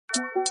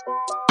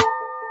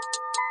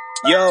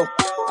Yo,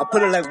 I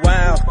put it like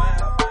wow,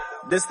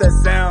 this that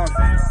sound.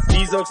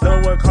 These oaks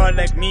don't work hard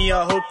like me,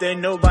 I hope they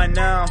know by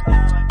now.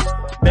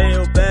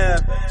 Bail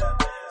bad,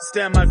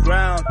 stand my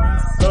ground.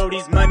 Bro,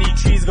 these money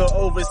trees go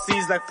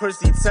overseas like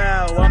Percy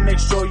Tau. I make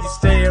sure you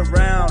stay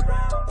around,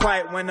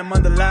 quiet when I'm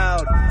under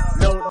loud.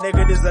 No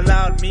negatives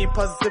allowed, me and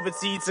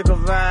positivity took a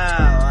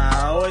vow.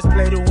 I always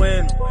play to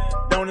win,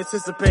 don't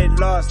anticipate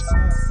loss.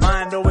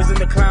 Mind always in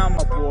the clown,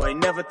 my boy.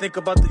 Never think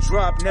about the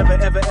drop, never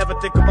ever ever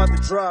think about the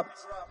drop.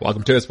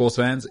 Welcome to it, sports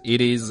fans.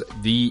 It is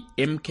the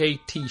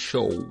MKT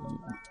show.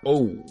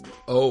 On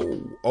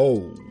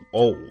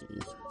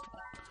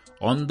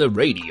the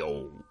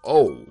radio. I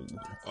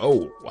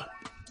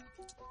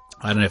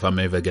don't know if I'm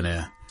ever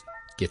gonna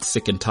get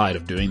sick and tired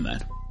of doing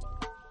that.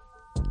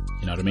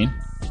 You know what I mean?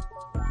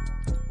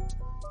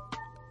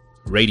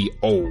 Radio.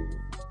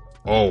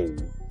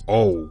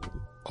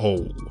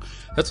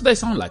 That's what they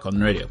sound like on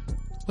the radio.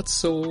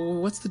 What's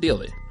the deal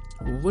there?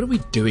 What are we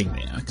doing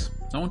there, Alex?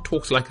 No one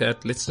talks like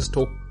that. Let's just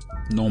talk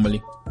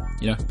normally.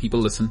 You know, people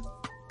listen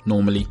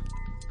normally.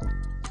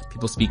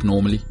 People speak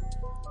normally.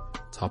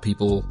 It's how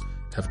people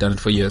have done it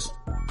for years.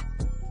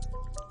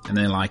 And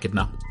they like it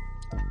now.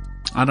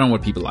 I don't know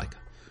what people like.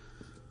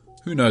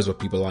 Who knows what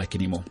people like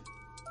anymore?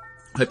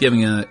 Hope you're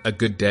having a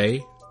good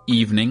day,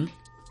 evening,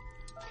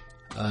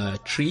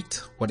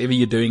 treat, whatever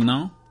you're doing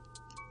now.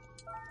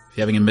 If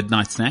you're having a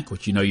midnight snack,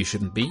 which you know you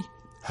shouldn't be,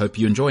 hope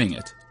you're enjoying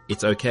it.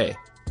 It's okay.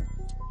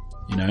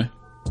 You know?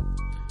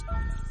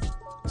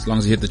 As long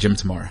as you hit the gym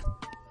tomorrow.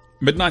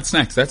 Midnight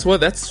snacks, that's what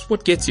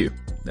gets you.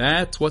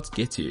 That's what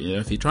gets you. You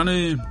know, if you're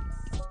trying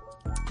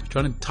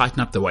to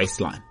tighten up the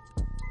waistline,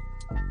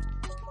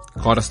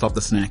 gotta stop the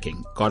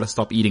snacking. Gotta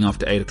stop eating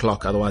after 8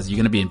 o'clock. Otherwise, you're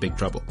gonna be in big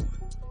trouble.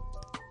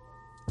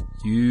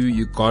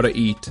 You gotta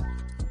eat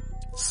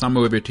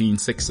somewhere between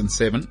 6 and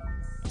 7.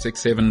 6,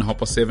 7,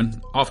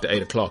 7:30. After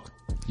 8 o'clock,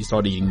 you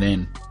start eating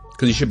then.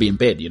 Cause you should be in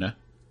bed, you know,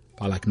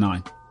 by like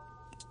 9.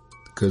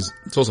 Because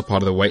it's also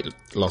part of the weight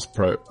loss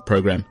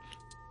program.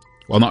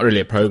 Well, not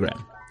really a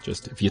program.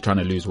 Just if you're trying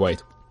to lose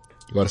weight,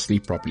 you gotta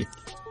sleep properly.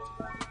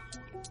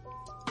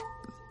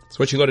 That's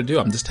what you gotta do.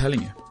 I'm just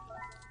telling you.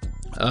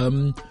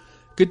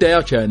 Good day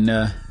out here in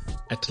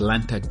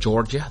Atlanta,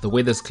 Georgia. The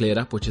weather's cleared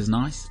up, which is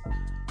nice.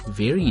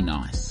 Very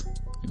nice.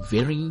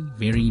 Very,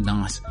 very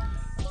nice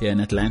here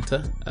in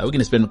Atlanta. We're going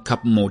to spend a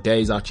couple more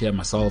days out here.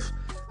 Myself,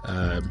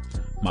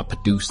 my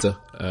producer,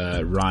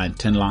 Ryan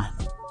Tenla.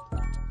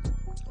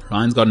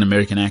 Ryan's got an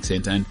American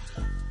accent, and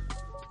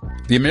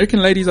the American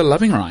ladies are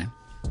loving Ryan.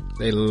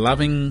 They're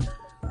loving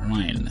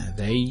Ryan.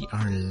 They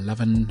are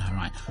loving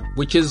Ryan,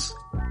 which is...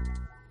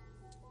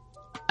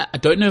 I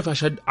don't know if I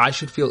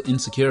should feel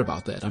insecure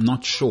about that. I'm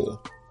not sure.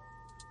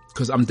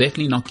 Because I'm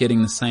definitely not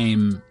getting the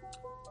same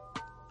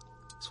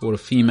sort of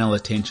female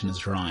attention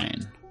as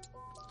Ryan.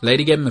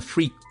 Lady gave him a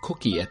free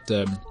cookie at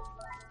the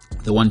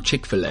one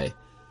Chick-fil-A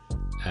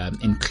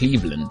in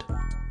Cleveland.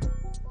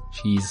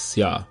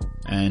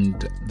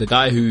 And the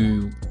guy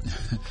who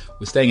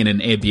was staying in an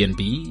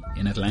Airbnb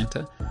in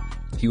Atlanta,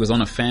 he was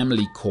on a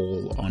family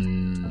call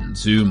on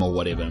Zoom or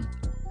whatever,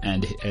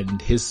 and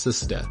his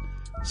sister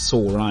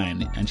saw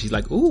Ryan, and she's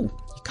like, "Ooh,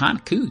 you're kind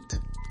of cute.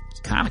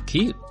 You're kind of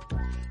cute."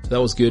 So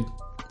that was good.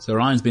 So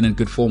Ryan's been in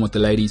good form with the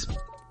ladies.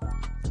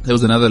 There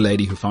was another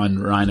lady who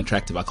found Ryan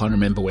attractive. I can't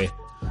remember where.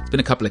 It's been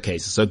a couple of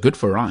cases. So good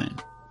for Ryan.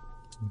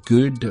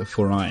 Good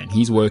for Ryan.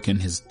 He's working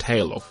his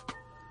tail off.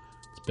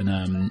 It's been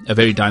a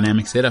very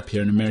dynamic setup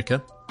here in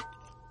America.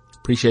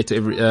 Appreciate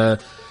everybody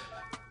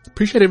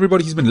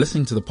who's been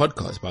listening to the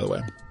podcast, by the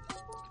way.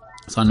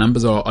 So our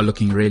numbers are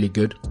looking really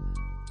good,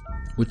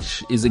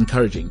 which is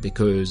encouraging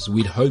because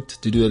we'd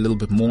hoped to do a little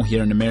bit more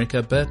here in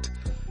America, but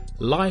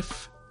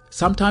life,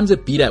 sometimes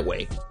it be that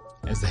way,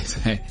 as they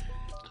say.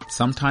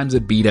 Sometimes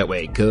it be that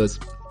way, because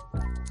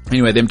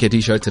anyway, the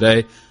MKT show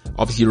today,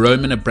 obviously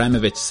Roman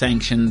Abramovich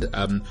sanctioned.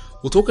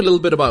 We'll talk a little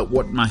bit about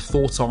what my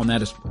thoughts are on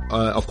that.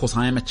 Of course,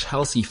 I am a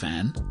Chelsea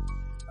fan,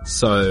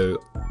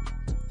 so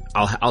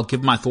I'll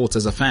give my thoughts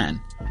as a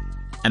fan,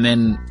 and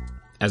then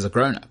as a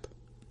grown-up,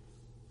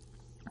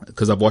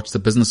 because I've watched the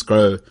business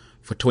grow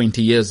for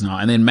 20 years now.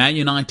 And then Man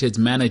United's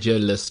manager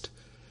list,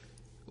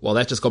 well,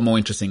 that just got more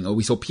interesting.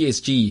 We saw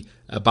PSG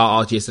bow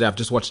out yesterday. I've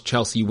just watched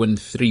Chelsea win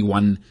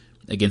 3-1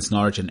 against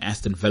Norwich, and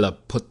Aston Villa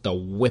put the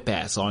whip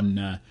ass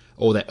on,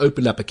 or they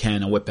opened up a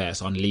can of whip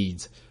ass on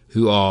Leeds,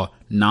 who are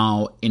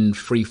now in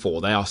free fall.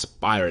 They are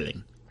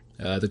spiraling.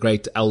 The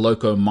great El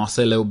Loco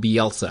Marcelo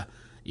Bielsa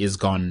is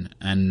gone,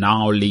 and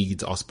now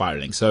Leeds are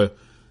spiraling. So,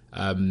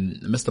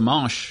 Mr.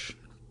 Marsh,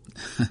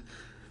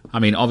 I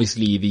mean,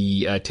 obviously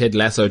the Ted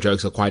Lasso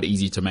jokes are quite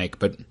easy to make,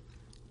 but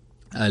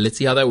let's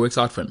see how that works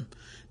out for him.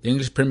 The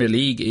English Premier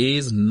League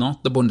is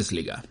not the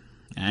Bundesliga,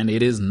 and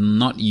it is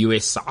not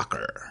US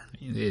soccer.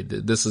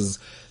 This is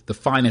the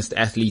finest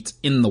athletes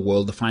in the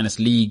world, the finest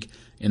league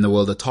in the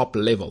world, the top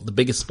level, the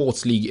biggest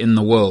sports league in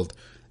the world.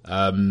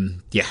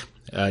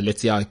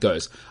 Let's see how it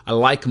goes. I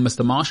like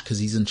Mr. Marsh because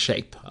he's in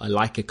shape. I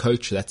like a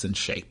coach that's in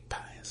shape.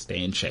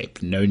 Stay in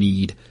shape. No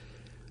need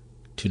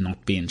to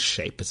not be in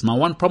shape. It's my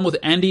one problem with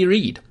Andy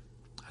Reid.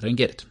 I don't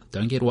get it.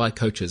 Don't get why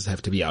coaches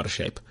have to be out of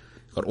shape.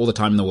 Got all the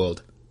time in the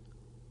world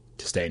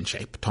to stay in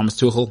shape. Thomas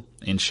Tuchel,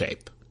 in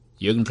shape.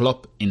 Jurgen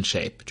Klopp, in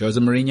shape. Jose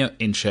Mourinho,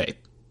 in shape.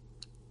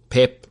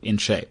 Pep, in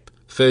shape.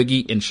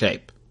 Fergie, in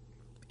shape.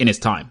 In his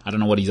time. I don't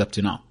know what he's up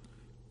to now.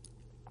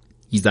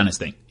 He's done his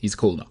thing. He's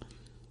cool now.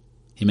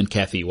 Him and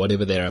Kathy,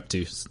 whatever they're up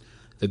to.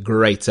 The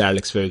great Sir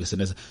Alex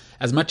Ferguson.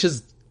 As much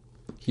as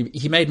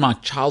he made my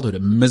childhood a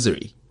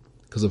misery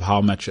because of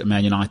how much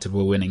Man United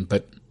were winning,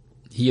 but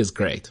he is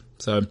great.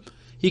 So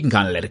he can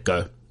kind of let it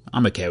go.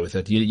 I'm okay with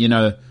it. You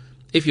know,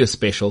 if you're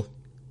special,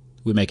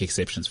 we make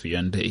exceptions for you,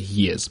 and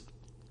he is.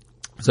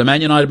 So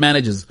Man United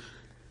managers,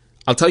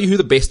 I'll tell you who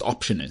the best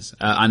option is.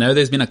 I know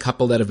there's been a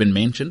couple that have been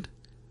mentioned,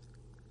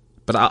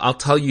 but I'll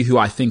tell you who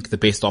I think the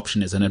best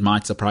option is, and it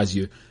might surprise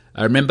you.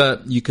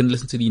 Remember, you can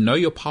listen to the Know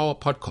Your Power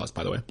podcast,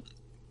 by the way.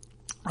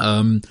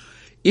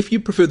 If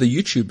you prefer the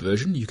YouTube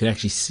version, you can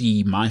actually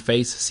see my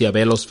face,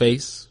 Ciabelo's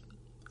face,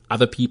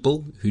 other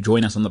people who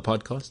join us on the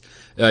podcast.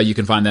 You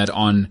can find that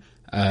on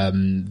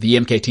the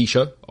MKT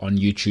show on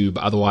YouTube.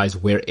 Otherwise,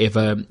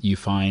 wherever you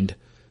find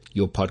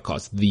your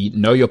podcast, the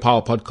Know Your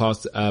Power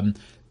podcast.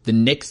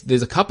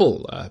 There's a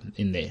couple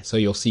in there, so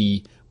you'll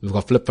see we've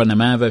got Flip van der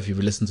Merwe, if you've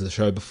listened to the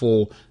show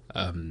before,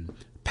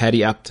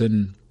 Paddy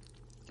Upton,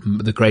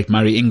 the great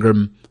Murray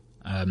Ingram.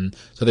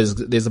 So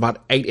there's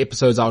about 8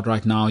 episodes out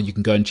right now. You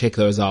can go and check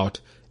those out,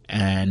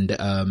 and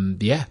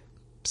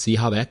see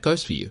how that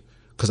goes for you.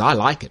 Because I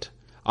like it.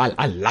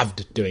 I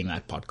loved doing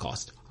that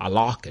podcast. I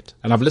like it,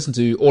 and I've listened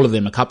to all of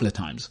them a couple of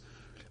times.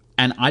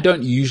 And I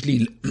don't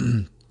usually,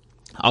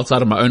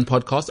 outside of my own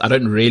podcast, I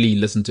don't really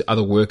listen to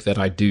other work that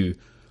I do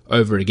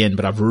over again.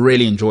 But I've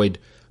really enjoyed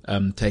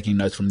taking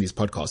notes from these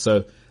podcasts.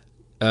 So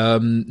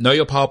Know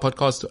Your Power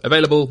podcast,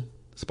 available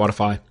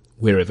Spotify,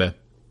 wherever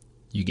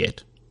you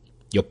get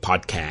your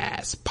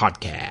podcast.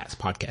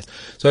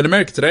 So in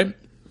America today,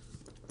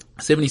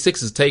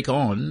 76ers take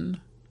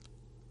on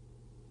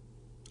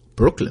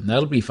Brooklyn.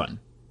 That'll be fun.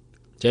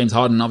 James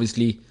Harden,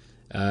 obviously,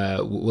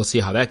 we'll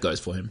see how that goes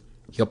for him.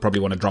 He'll probably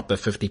want to drop the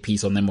 50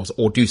 piece on them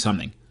or do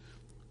something,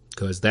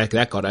 because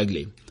that got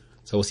ugly.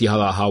 So we'll see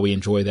how we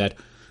enjoy that.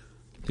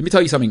 Let me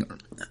tell you something.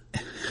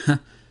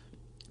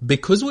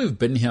 Because we've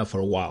been here for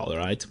a while,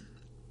 right?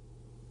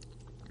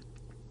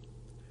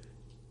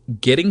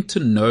 Getting to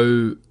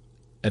know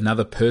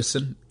another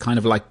person, kind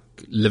of like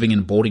living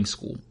in boarding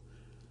school.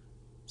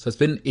 So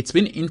it's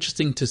been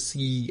interesting to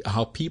see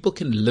how people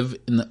can live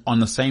on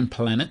the same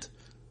planet,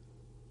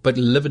 but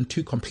live in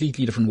 2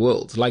 completely different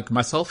worlds. Like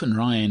myself and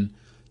Ryan,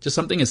 just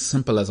something as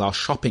simple as our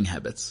shopping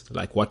habits,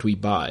 like what we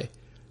buy.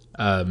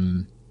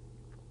 We're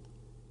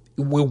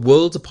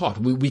worlds apart.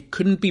 We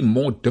couldn't be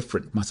more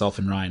different, myself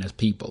and Ryan, as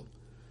people.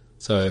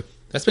 So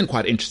that's been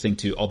quite interesting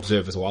to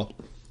observe as well.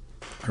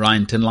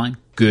 Ryan Tinline,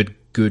 good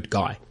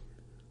guy.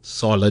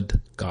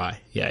 Solid guy.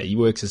 Yeah, he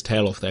works his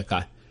tail off, that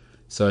guy.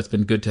 So it's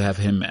been good to have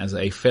him as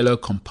a fellow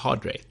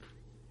compadre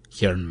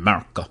here in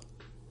America.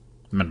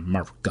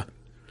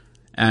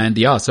 And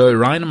yeah, so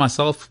Ryan and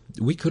myself,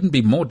 we couldn't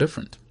be more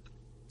different.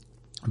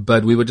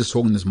 But we were just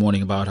talking this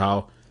morning about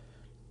how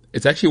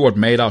it's actually what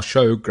made our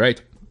show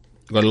great.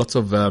 We've got lots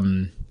of,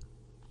 we're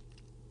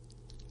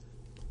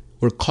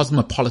a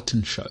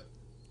cosmopolitan show.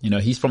 You know,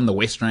 he's from the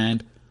West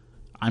Rand.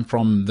 I'm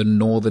from the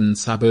northern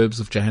suburbs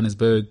of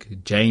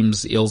Johannesburg.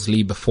 James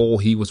Ilsley,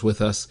 before he was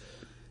with us,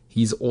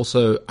 he's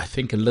also, I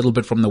think, a little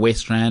bit from the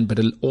West Rand, but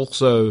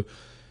also,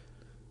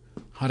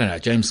 I don't know,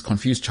 James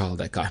confused child,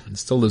 that guy. He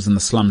still lives in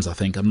the slums, I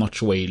think. I'm not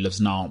sure where he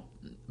lives now.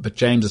 But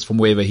James is from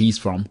wherever he's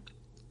from.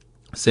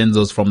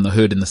 Senzo's from the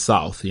hood in the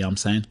south, you know what I'm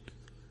saying?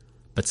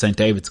 But St.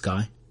 David's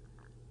guy.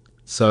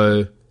 So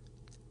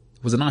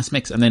it was a nice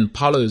mix. And then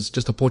Paulo's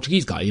just a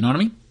Portuguese guy, you know what I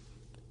mean?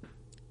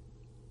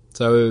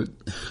 So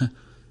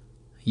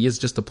he is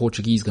just a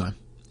Portuguese guy,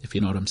 if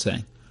you know what I'm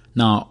saying.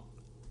 Now,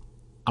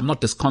 I'm not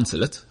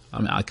disconsolate. I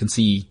mean, I can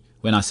see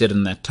when I said it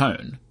in that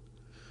tone,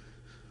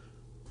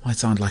 it might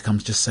sound like I'm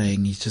just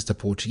saying he's just a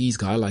Portuguese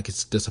guy, like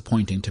it's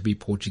disappointing to be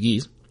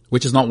Portuguese,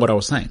 which is not what I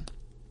was saying.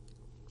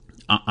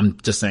 I'm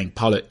just saying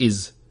Paulo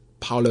is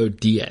Paulo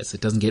Diaz.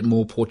 It doesn't get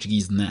more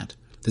Portuguese than that.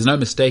 There's no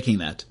mistaking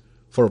that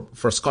for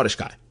a Scottish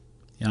guy.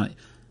 You know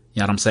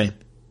what I'm saying?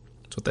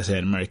 That's what they say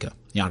in America.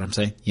 You know what I'm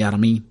saying? You know what I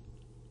mean?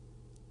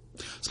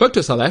 Spoke to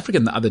a South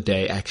African the other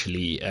day,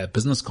 actually, a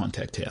business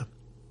contact here.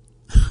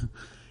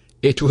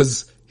 It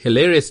was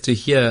hilarious to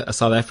hear a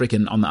South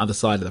African on the other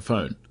side of the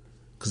phone,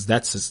 because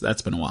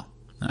that's been a while.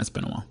 That's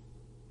been a while.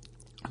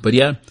 But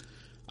yeah,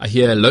 I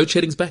hear load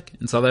shedding's back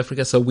in South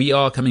Africa, so we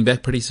are coming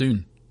back pretty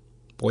soon.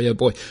 Boy, oh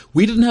boy.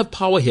 We didn't have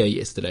power here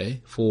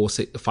yesterday for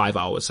 5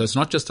 hours, so it's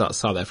not just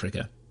South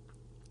Africa.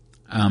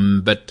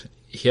 But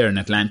here in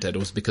Atlanta, it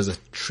was because a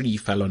tree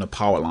fell on a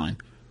power line.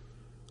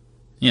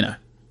 You know,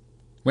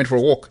 went for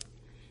a walk.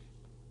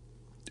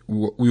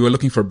 We were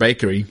looking for a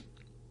bakery.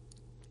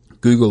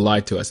 Google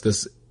lied to us.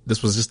 This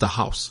was just a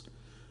house.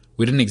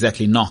 We didn't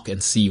exactly knock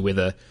and see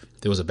whether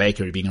there was a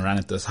bakery being run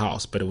at this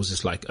house, but it was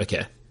just like,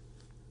 okay,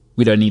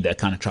 we don't need that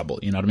kind of trouble.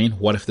 You know what I mean?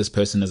 What if this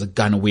person is a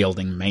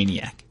gun-wielding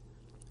maniac?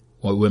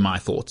 What were my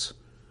thoughts?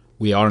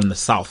 we are in the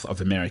south of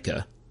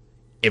America.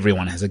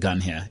 Everyone has a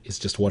gun here. It's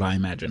just what I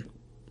imagine.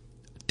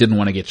 Didn't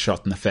want to get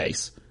shot in the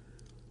face.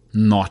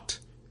 Not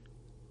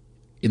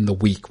in the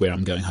week where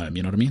I'm going home.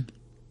 You know what I mean?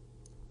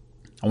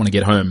 I want to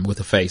get home with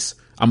a face.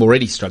 I'm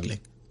already struggling.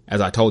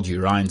 As I told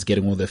you, Ryan's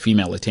getting all the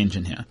female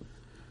attention here,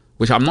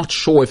 which I'm not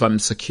sure if I'm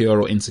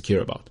secure or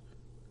insecure about.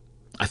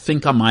 I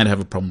think I might have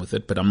a problem with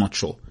it, but I'm not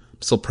sure.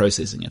 I'm still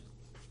processing it.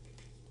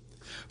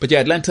 But yeah,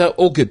 Atlanta,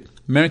 all good.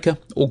 America,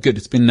 all good.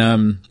 It's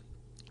been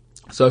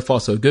so far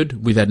so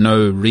good. We've had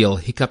no real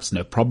hiccups,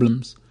 no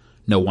problems.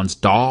 No one's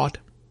died,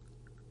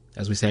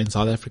 as we say in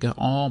South Africa.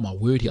 Oh my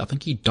word, I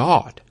think he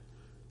died.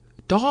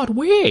 Died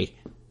where?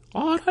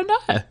 I don't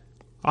know.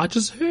 I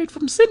just heard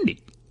from Cindy.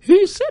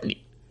 Who's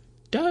Cindy?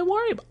 Don't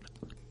worry about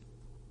it.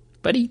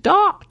 But he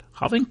died.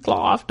 I think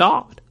Clive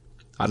died.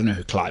 I don't know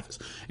who Clive is.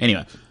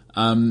 Anyway,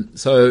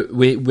 so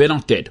we're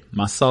not dead.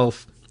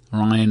 Myself,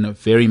 Ryan,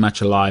 very much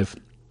alive.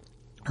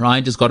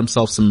 Ryan just got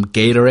himself some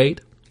Gatorade.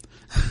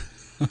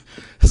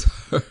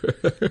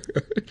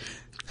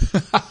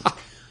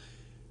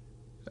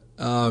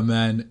 Oh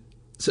man.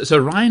 So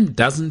Ryan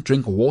doesn't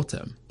drink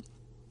water.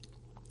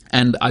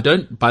 And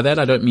by that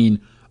I don't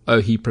mean,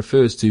 he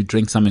prefers to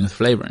drink something with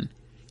flavor in.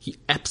 He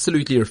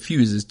absolutely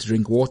refuses to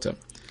drink water.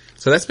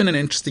 So that's been an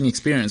interesting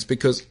experience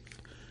because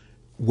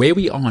where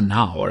we are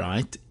now,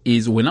 right,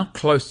 is we're not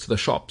close to the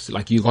shops.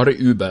 Like you got an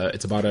Uber,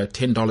 it's about a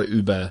 $10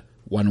 Uber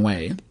one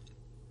way.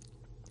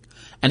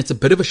 And it's a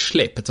bit of a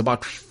schlep. It's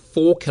about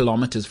 4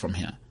 kilometers from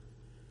here.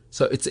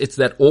 So it's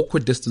that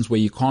awkward distance where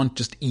you can't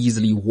just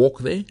easily walk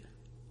there.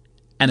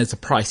 And it's a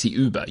pricey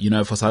Uber. You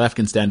know, for South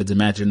African standards,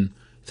 imagine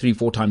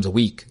 3-4 times a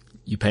week,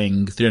 you're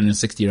paying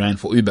 360 Rand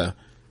for Uber.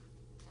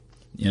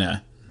 You know.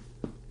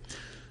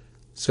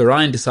 So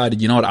Ryan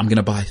decided, you know what, I'm going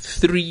to buy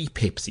 3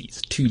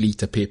 Pepsis,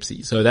 2-liter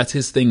Pepsi. So that's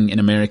his thing in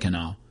America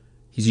now.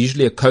 He's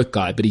usually a Coke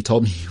guy, but he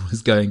told me he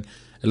was going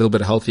a little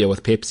bit healthier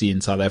with Pepsi in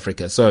South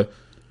Africa. So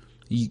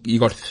you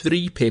got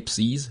 3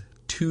 Pepsis,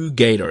 2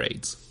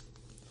 Gatorades.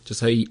 Just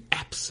so he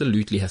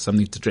absolutely has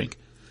something to drink.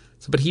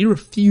 So, but he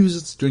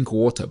refuses to drink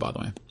water, by the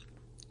way.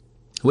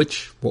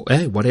 Which, well,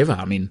 hey, whatever.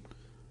 I mean,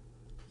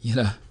 you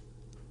know,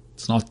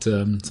 it's not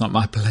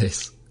my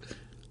place.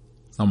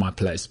 It's not my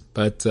place.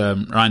 But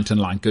Ryan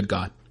Tinline, good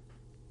guy.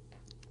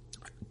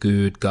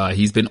 Good guy.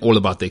 He's been all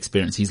about the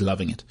experience. He's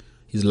loving it.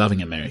 He's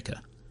loving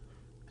America.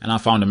 And I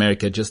found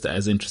America just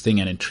as interesting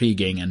and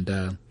intriguing,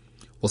 and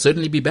we'll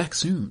certainly be back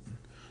soon.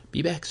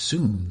 Be back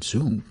soon.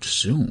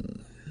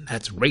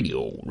 That's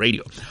radio.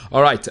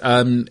 All right,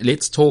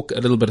 let's talk a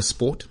little bit of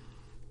sport.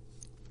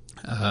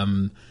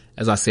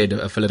 As I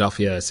said,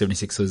 Philadelphia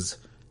 76ers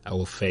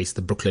will face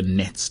the Brooklyn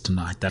Nets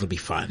tonight. That'll be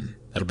fun.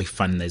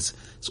 There's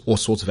all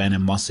sorts of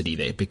animosity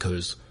there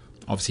because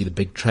obviously the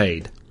big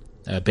trade,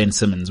 Ben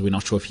Simmons, we're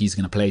not sure if he's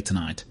going to play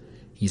tonight.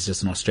 He's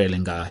just an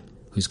Australian guy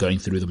who's going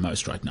through the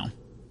most right now.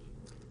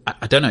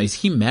 I don't know. Is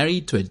he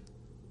married to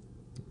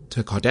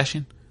a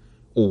Kardashian?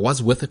 Or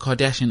was with a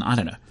Kardashian? I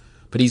don't know.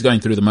 But he's going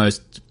through the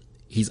most.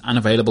 He's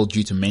unavailable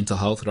due to mental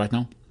health right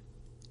now.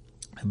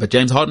 But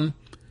James Harden,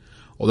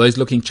 although he's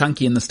looking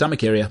chunky in the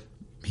stomach area,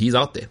 he's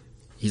out there.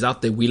 He's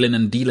out there wheeling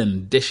and dealing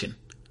and dishing.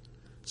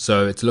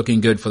 So it's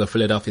looking good for the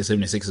Philadelphia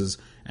 76ers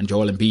and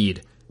Joel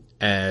Embiid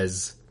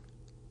as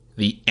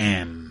the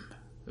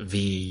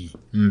MV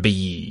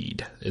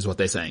Embiid is what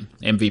they're saying.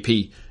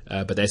 MVP,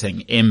 but they're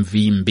saying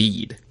MV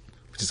Embiid,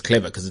 which is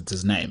clever because it's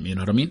his name. You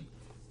know what I mean?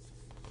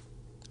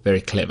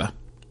 Very clever.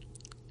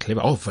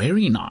 Oh,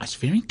 very nice.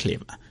 Very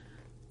clever.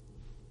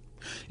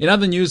 In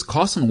other news,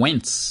 Carson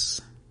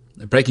Wentz,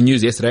 breaking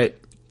news yesterday,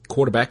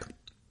 quarterback.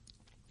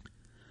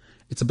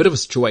 It's a bit of a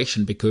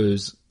situation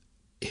because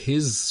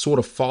his sort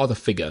of father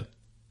figure,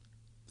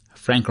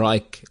 Frank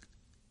Reich,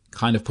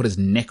 kind of put his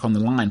neck on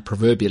the line,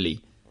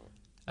 proverbially,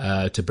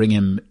 to bring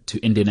him to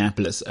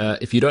Indianapolis.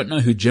 If you don't know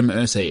who Jim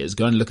Irsay is,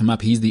 go and look him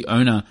up. He's the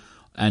owner,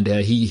 and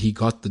he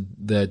got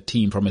the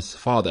team from his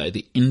father,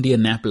 the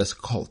Indianapolis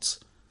Colts.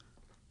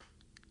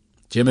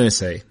 Jim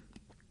Irsay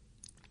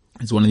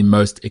is one of the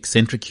most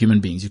eccentric human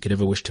beings you could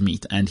ever wish to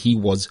meet. And he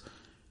was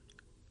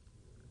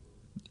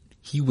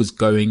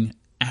going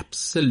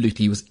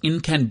absolutely, he was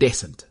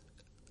incandescent,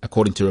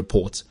 according to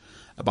reports,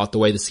 about the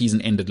way the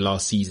season ended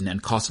last season.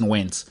 And Carson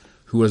Wentz,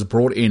 who was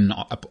brought in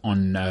up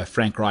on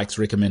Frank Reich's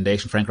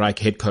recommendation, Frank Reich,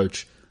 head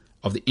coach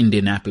of the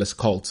Indianapolis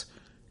Colts,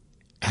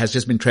 has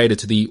just been traded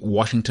to the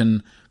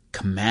Washington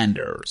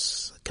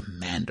Commanders.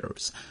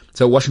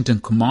 So Washington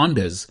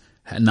Commanders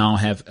now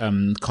have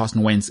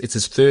Carson Wentz. It's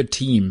his 3rd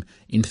team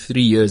in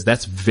 3 years.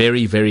 That's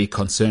very, very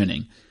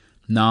concerning.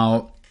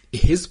 Now,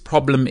 his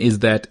problem is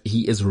that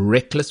he is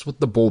reckless with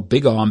the ball.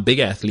 Big arm, big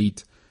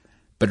athlete,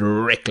 but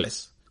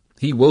reckless.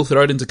 He will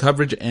throw it into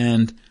coverage,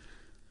 and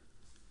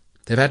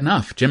they've had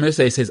enough. Jim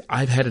Irsay says,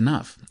 I've had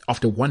enough.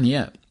 After 1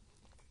 year,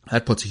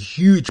 that puts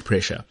huge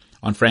pressure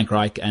on Frank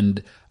Reich,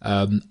 and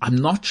I'm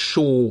not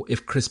sure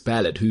if Chris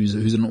Ballard, who's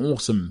an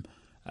awesome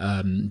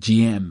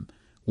GM,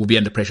 will be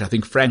under pressure. I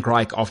think Frank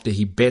Reich, after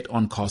he bet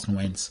on Carson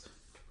Wentz,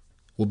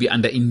 will be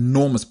under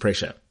enormous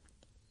pressure.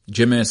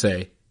 Jim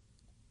Irsay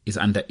is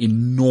under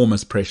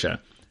enormous pressure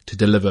to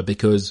deliver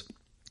because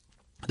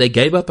they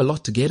gave up a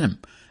lot to get him.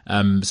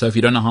 So if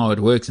you don't know how it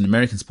works in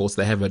American sports,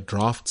 they have a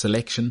draft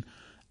selection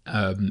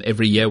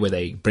every year where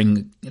they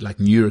bring like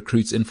new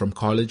recruits in from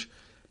college,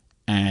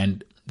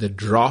 and the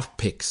draft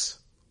picks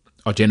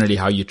are generally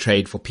how you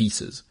trade for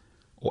pieces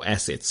or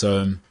assets.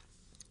 So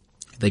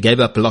they gave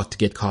up a lot to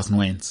get Carson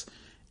Wentz,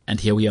 and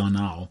here we are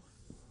now.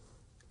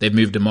 They've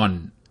moved him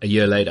on a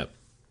year later.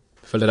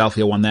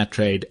 Philadelphia won that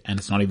trade, and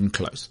it's not even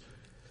close.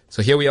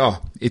 So here we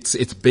are. It's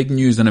big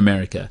news in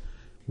America.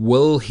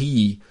 Will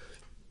he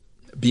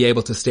be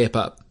able to step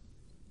up?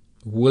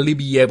 Will he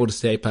be able to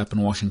step up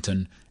in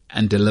Washington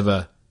and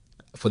deliver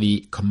for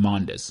the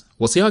Commanders?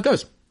 We'll see how it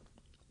goes.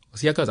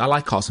 I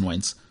like Carson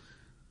Wentz,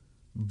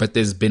 but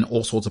there's been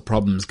all sorts of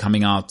problems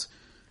coming out.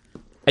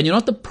 And you know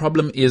what the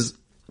problem is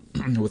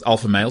with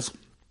alpha males?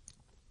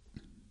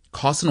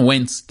 Carson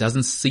Wentz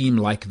doesn't seem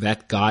like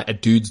that guy, a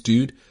dude's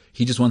dude.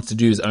 He just wants to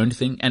do his own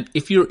thing. And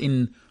if you're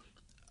in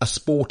a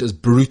sport as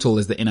brutal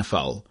as the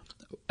NFL,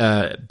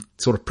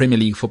 sort of Premier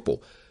League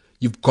football,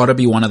 you've got to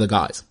be one of the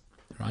guys,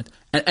 right?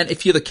 And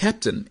if you're the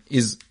captain,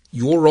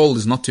 your role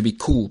is not to be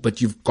cool,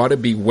 but you've got to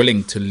be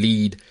willing to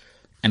lead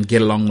and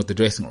get along with the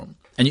dressing room.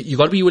 And you've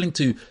got to be willing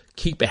to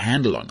keep a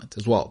handle on it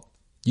as well.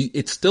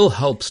 It still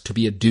helps to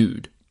be a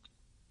dude.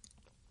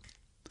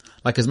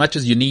 Like as much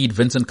as you need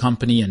Vincent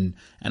Kompany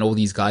and all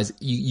these guys,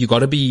 you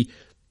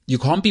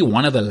can't be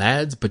one of the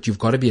lads, but you've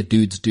got to be a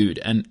dude's dude.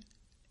 And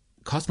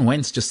Carson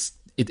Wentz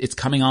it's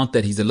coming out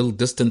that he's a little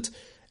distant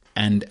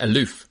and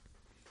aloof.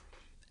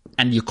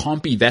 And you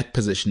can't be that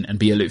position and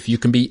be aloof. You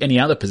can be any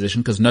other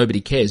position because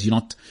nobody cares. You're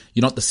not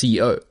the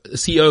CEO. The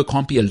CEO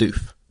can't be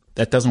aloof.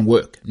 That doesn't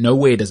work.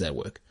 Nowhere does that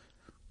work.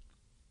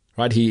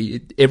 Right?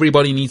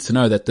 Everybody needs to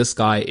know that this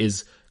guy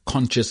is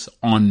conscious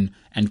on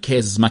and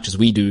cares as much as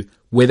we do,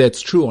 whether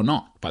it's true or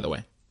not, by the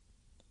way.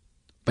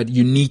 But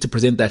you need to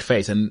present that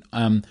face. And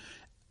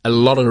a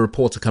lot of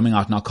reports are coming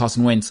out now.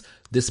 Carson Wentz,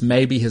 this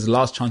may be his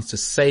last chance to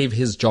save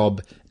his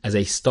job as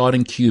a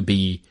starting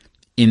QB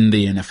in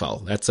the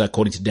NFL. That's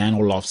according to Dan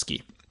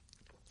Orlovsky.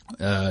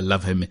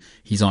 Love him.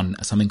 He's on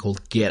something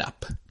called Get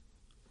Up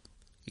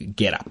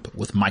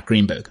with Mike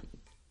Greenberg,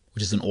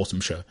 which is an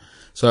awesome show.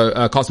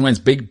 So Carson Wentz,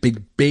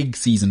 big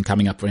season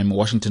coming up for him,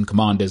 Washington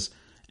Commanders.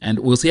 And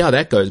we'll see how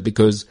that goes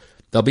because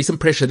there'll be some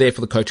pressure there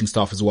for the coaching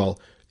staff as well.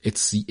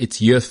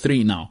 It's year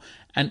 3 now.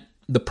 And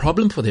the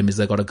problem for them is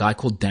they got a guy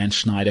called Dan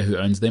Schneider who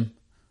owns them.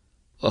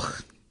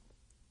 Ugh.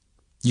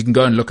 You can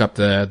go and look up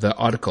the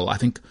article. I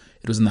think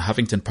it was in the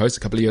Huffington Post a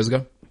couple of years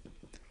ago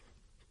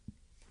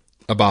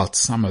about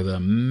some of the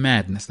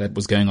madness that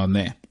was going on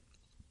there.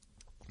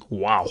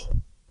 Wow.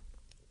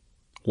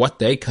 What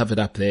they covered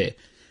up there.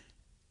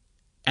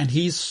 And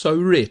he's so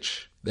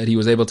rich that he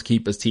was able to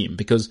keep his team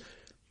because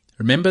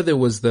remember there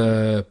was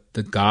the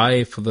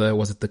guy for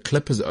the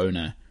Clippers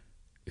owner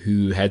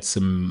who had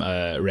some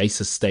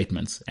racist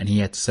statements and he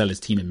had to sell his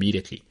team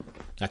immediately.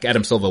 Like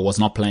Adam Silver was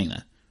not playing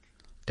there.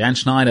 Dan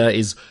Schneider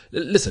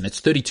it's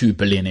 32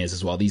 billionaires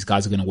as well. These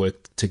guys are going to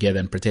work together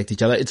and protect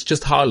each other. It's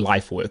just how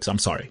life works. I'm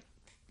sorry.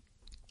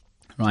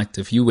 Right?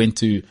 If you went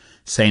to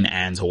St.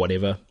 Anne's or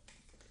whatever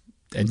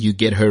and you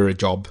get her a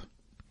job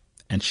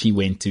and she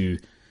went to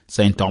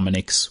St.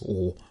 Dominic's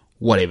or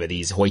whatever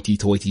these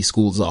hoity-toity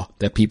schools are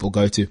that people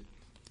go to.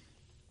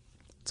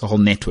 It's a whole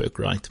network,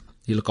 right?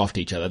 You look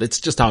after each other. That's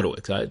just how it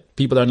works. Right?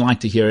 People don't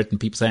like to hear it and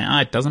people say,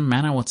 it doesn't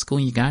matter what school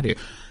you go to.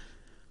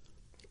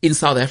 In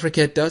South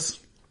Africa, it does.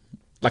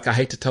 Like, I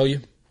hate to tell you.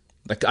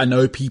 Like, I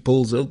know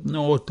people say,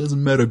 no, it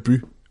doesn't matter, bro.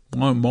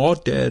 My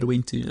dad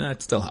went to,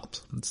 it still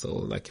helps. It's still,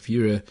 like, if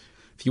you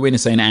went to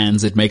St.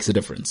 Anne's, it makes a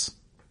difference.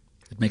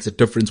 It makes a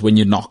difference when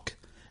you knock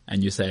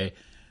and you say,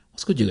 what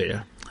school did you go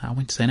to? I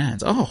went to St.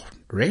 Anne's. Oh,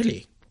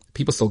 really?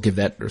 People still give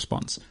that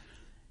response.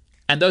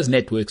 And those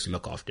networks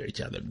look after each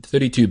other.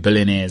 32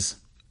 billionaires,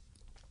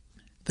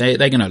 they're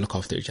going to look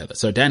after each other.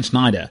 So Dan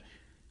Schneider,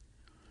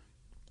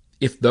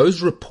 if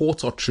those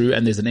reports are true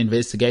and there's an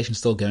investigation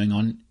still going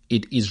on,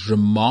 it is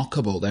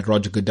remarkable that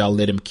Roger Goodell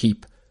let him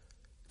keep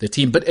the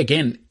team. But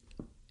again,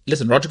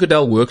 listen, Roger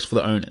Goodell works for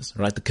the owners,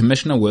 right? The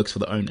commissioner works for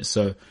the owners.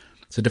 So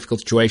it's a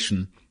difficult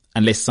situation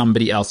unless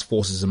somebody else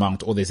forces him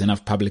out or there's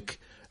enough public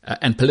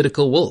and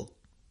political will.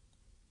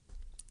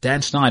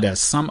 Dan Schneider,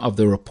 some of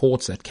the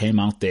reports that came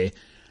out there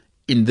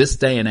in this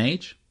day and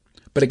age,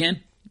 but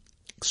again,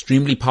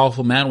 extremely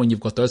powerful man when you've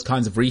got those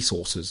kinds of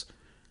resources.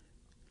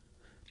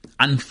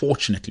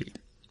 Unfortunately,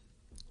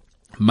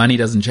 money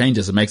doesn't change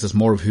us. It makes us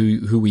more of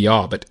who we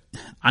are. But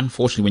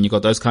unfortunately, when you've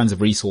got those kinds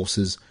of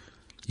resources,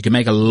 you can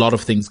make a lot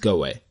of things go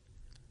away.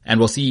 And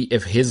we'll see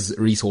if his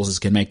resources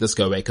can make this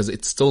go away because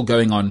it's still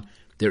going on.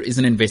 There is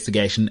an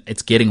investigation.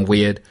 It's getting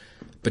weird.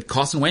 But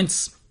Carson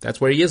Wentz, that's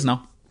where he is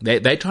now.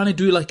 They're trying to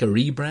do like a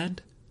rebrand.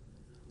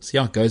 See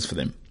how it goes for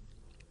them.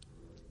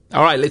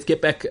 All right, let's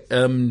get back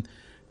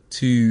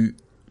to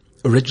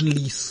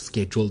originally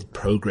scheduled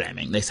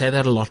programming. They say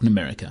that a lot in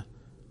America.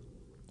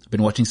 I've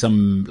been watching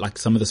some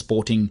of the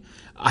sporting.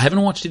 I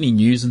haven't watched any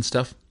news and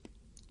stuff.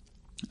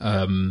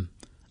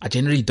 I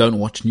generally don't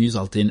watch news.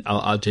 I'll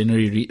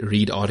generally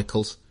read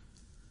articles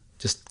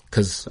just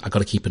because I got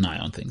to keep an eye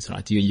on things,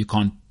 right? You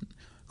can't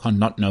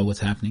not know what's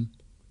happening.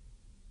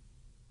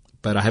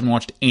 But I haven't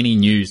watched any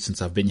news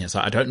since I've been here,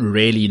 so I don't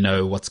really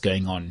know what's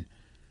going on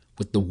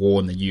with the war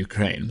in the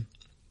Ukraine,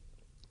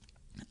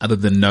 other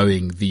than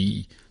knowing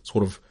the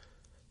sort of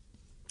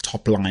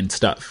top line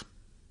stuff,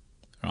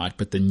 right?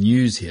 But the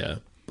news here,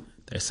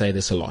 they say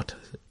this a lot.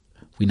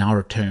 We now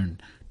return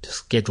to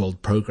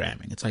scheduled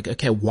programming. It's like,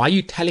 okay, why are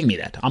you telling me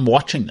that? I'm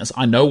watching this.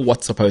 I know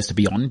what's supposed to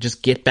be on.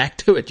 Just get back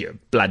to it, you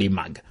bloody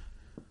mug.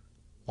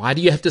 Why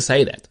do you have to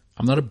say that?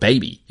 I'm not a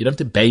baby. You don't have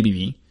to baby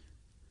me.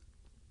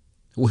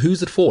 Well,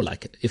 who's it for?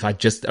 Like, if I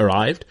just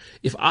arrived,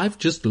 if I've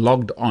just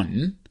logged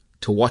on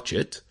to watch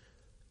it,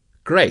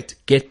 great,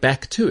 get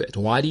back to it.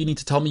 Why do you need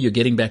to tell me you're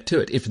getting back to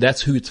it if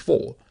that's who it's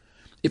for?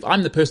 If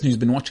I'm the person who's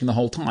been watching the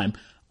whole time,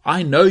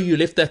 I know you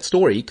left that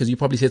story because you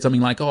probably said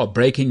something like, oh,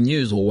 breaking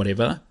news or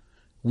whatever.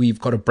 We've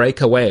got to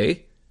break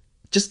away.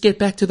 Just get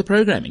back to the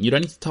programming. You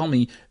don't need to tell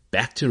me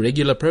back to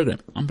regular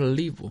programming.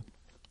 Unbelievable.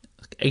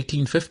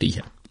 1850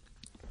 here.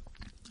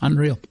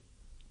 Unreal.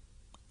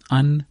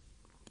 Unreal.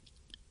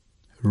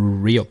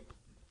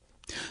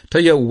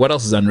 Tell you what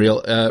else is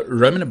unreal.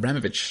 Roman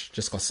Abramovich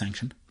just got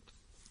sanctioned.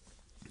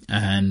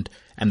 And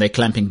they're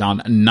clamping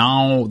down. And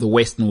now the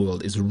Western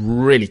world is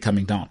really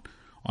coming down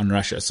on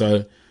Russia.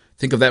 So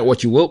think of that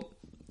what you will.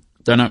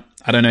 Don't know.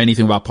 I don't know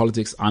anything about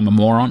politics. I'm a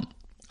moron.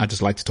 I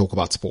just like to talk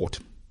about sport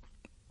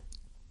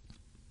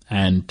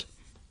and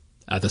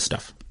other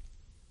stuff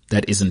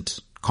that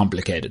isn't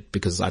complicated,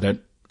 because I don't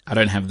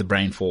have the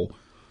brain for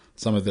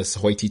some of this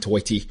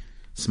hoity-toity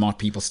smart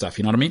people stuff.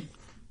 You know what I mean?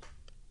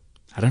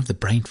 I don't have the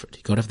brain for it.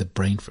 You got to have the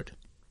brain for it.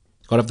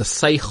 You got to have the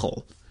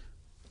seichel,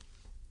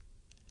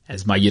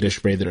 as my Yiddish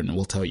brethren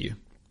will tell you.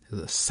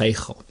 The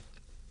seichel.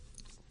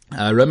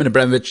 Roman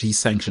Abramovich, he's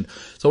sanctioned.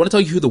 So I want to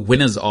tell you who the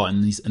winners are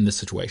in this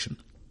situation.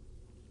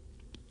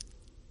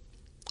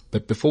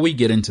 But before we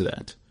get into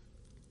that,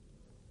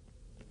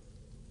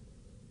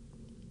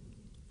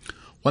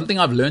 one thing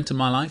I've learned in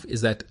my life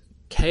is that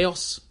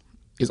chaos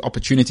is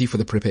opportunity for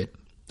the prepared.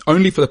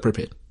 Only for the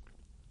prepared.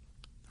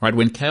 Right?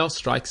 When chaos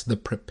strikes the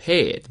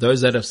prepared, those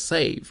that have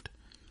saved,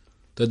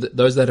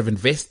 those that have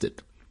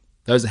invested,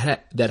 those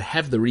that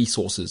have the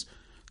resources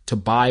to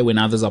buy when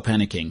others are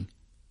panicking,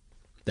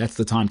 that's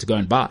the time to go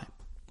and buy.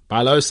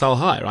 Buy low, sell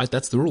high, right?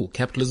 That's the rule.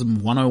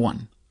 Capitalism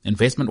 101.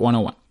 Investment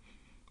 101.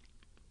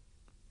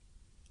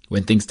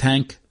 When things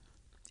tank,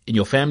 in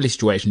your family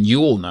situation,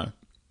 you all know.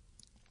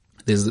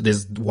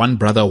 There's one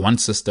brother, one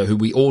sister who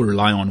we all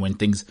rely on when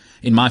things,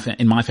 in my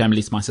family,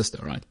 it's my sister,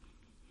 right?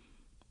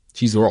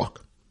 She's a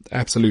rock.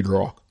 Absolute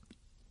rock.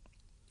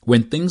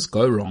 When things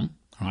go wrong,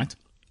 right?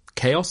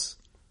 Chaos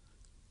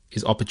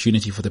is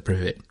opportunity for the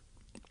prepared.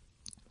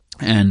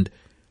 And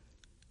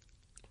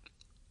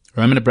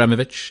Roman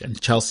Abramovich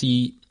and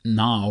Chelsea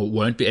now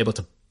won't be able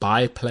to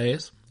buy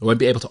players, won't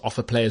be able to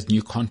offer players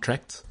new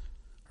contracts,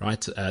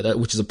 right?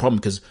 Which is a problem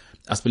because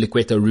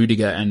Aspilicueta,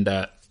 Rudiger, and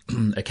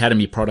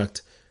academy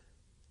product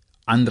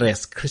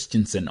Andreas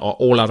Christensen are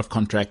all out of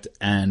contract,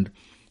 and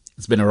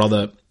it's been a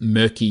rather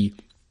murky,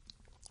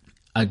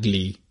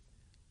 ugly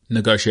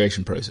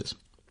negotiation process.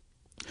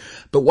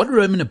 But what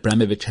Roman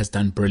Abramovich has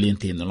done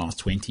brilliantly in the last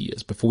 20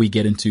 years, before we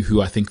get into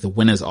who I think the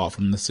winners are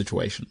from this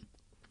situation,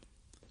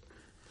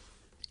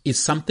 is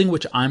something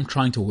which I'm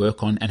trying to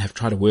work on and have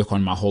tried to work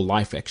on my whole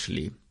life,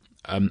 actually.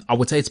 I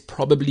would say it's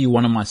probably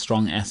one of my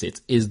strong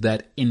assets, is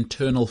that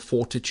internal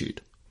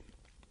fortitude.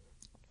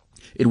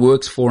 It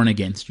works for and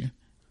against you,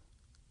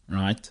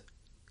 right?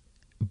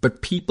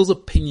 But people's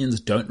opinions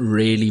don't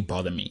really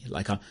bother me.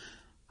 Like,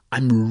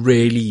 I'm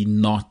really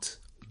not,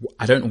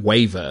 I don't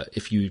waver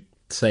if you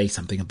say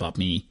something about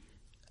me,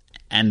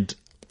 and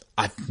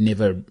I've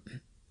never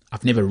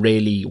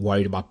really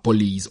worried about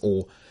bullies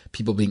or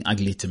people being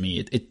ugly to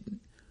me.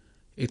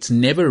 It's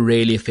never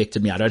really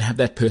affected me. I don't have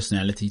that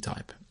personality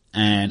type.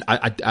 And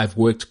I've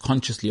worked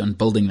consciously on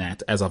building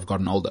that as I've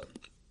gotten older.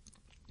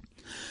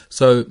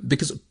 So,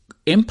 because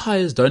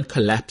empires don't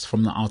collapse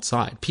from the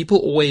outside. People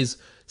always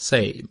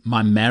say,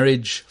 my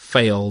marriage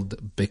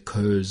failed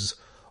because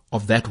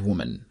of that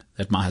woman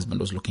that my husband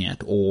was looking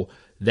at, or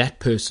that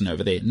person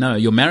over there. No,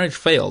 your marriage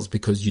fails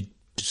because you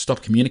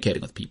stop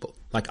communicating with people.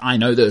 Like, I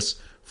know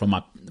this from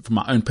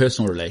my own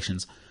personal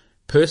relations.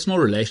 Personal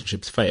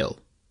relationships fail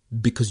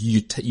because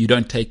you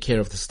don't take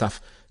care of the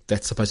stuff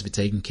that's supposed to be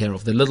taken care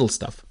of, the little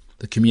stuff,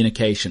 the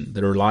communication,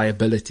 the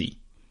reliability,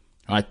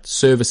 right?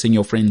 Servicing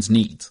your friends'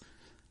 needs,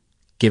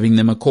 giving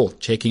them a call,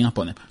 checking up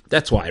on them.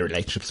 That's why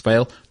relationships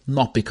fail,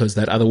 not because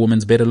that other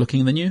woman's better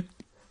looking than you.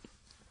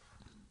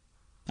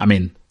 I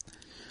mean,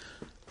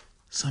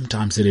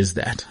 sometimes it is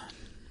that.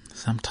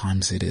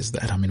 Sometimes it is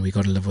that. I mean, we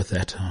got to live with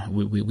that.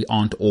 We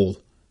aren't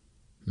all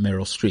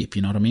Meryl Streep,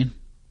 you know what I mean?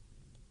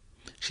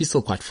 She's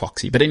still quite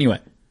foxy. But anyway,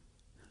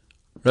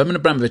 Roman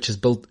Abramovich has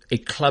built a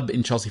club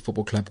in Chelsea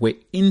Football Club where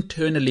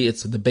internally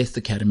it's the best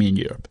academy in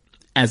Europe,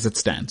 as it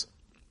stands.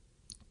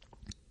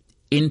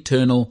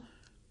 Internal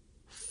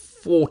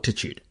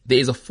fortitude. There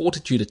is a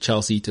fortitude at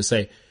Chelsea to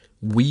say,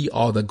 we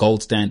are the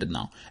gold standard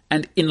now.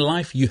 And in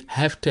life, you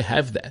have to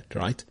have that,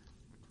 right?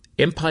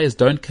 Empires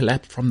don't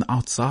collapse from the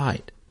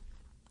outside.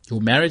 Your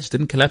marriage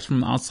didn't collapse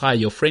from the outside.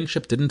 Your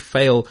friendship didn't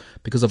fail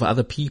because of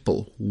other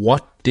people.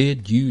 What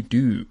did you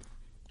do?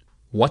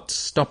 What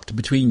stopped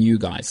between you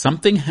guys?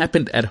 Something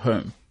happened at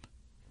home.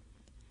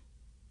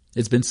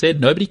 It's been said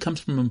nobody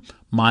comes from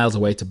miles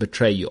away to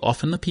betray you.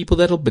 Often the people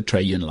that'll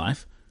betray you in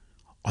life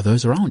are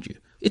those around you.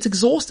 It's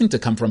exhausting to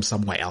come from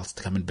somewhere else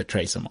to come and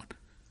betray someone.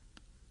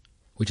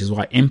 Which is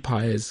why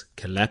empires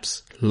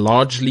collapse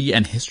largely,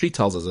 and history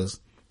tells us this,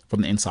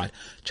 from the inside.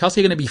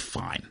 Chelsea are going to be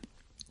fine.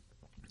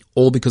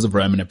 All because of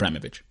Roman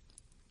Abramovich.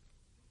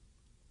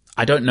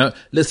 I don't know.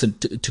 Listen,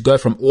 to go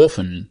from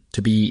orphan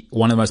to be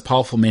one of the most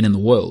powerful men in the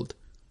world,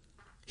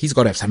 he's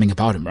got to have something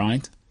about him,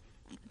 right?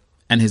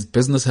 And his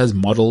business is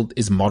modeled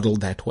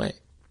that way.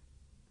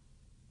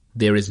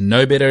 There is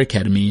no better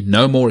academy,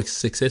 no more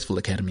successful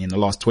academy in the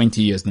last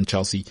 20 years than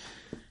Chelsea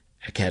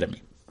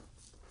Academy.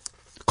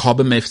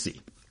 Cobham FC.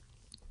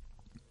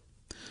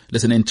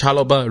 Listen, in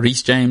Chalobah,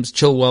 Reece James,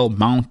 Chilwell,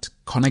 Mount,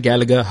 Conor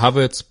Gallagher,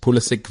 Havertz,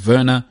 Pulisic,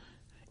 Werner,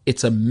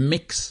 it's a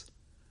mix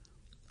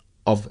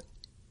of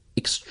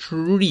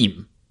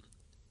extreme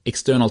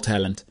external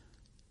talent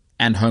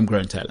and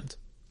homegrown talent.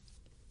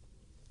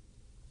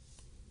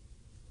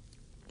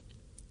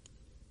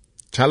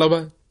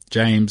 Chalobah,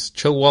 James,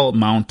 Chilwell,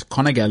 Mount,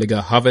 Conor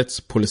Gallagher, Havertz,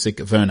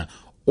 Pulisic, Werner,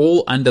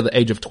 all under the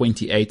age of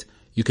 28.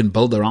 You can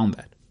build around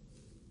that.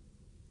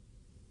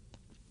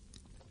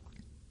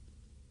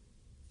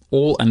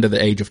 All under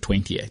the age of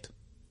 28.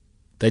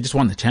 They just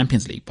won the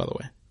Champions League, by the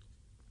way.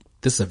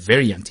 This is a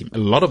very young team. A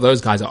lot of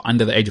those guys are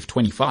under the age of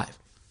 25.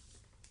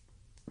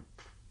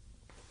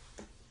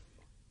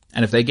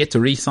 And if they get to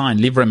re-sign,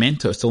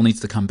 Livramento still needs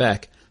to come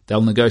back.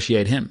 They'll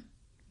negotiate him.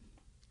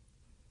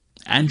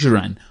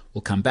 Anjuran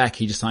will come back.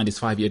 He just signed his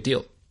 5-year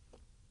deal.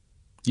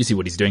 You see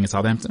what he's doing at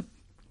Southampton.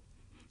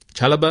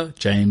 Chalobah,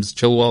 James,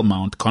 Chilwell,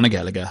 Mount, Conor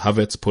Gallagher,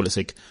 Havertz,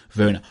 Pulisic,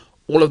 Werner.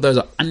 All of those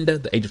are under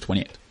the age of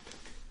 28.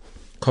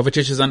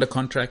 Kovacic is under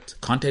contract.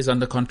 Conte is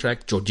under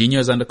contract. Jorginho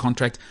is under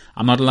contract.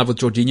 I'm not in love with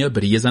Jorginho,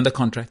 but he is under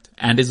contract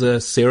and is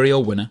a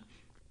serial winner.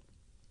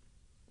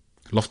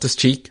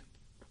 Loftus-Cheek.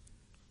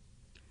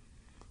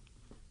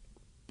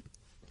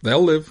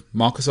 They'll live.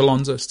 Marcus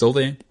Alonso still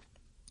there.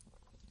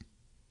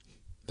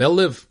 They'll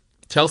live.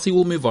 Chelsea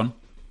will move on.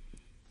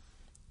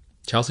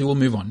 Chelsea will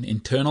move on.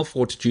 Internal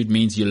fortitude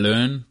means you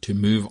learn to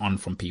move on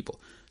from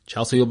people.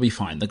 Chelsea will be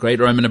fine. The great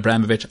Roman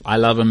Abramovich, I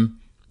love him.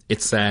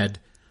 It's sad.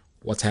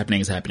 What's happening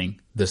is happening.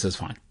 This is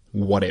fine.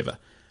 Whatever.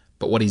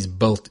 But what he's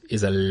built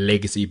is a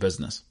legacy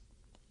business.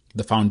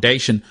 The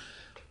foundation,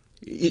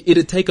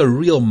 it'd take a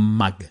real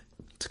mug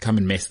to come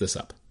and mess this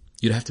up.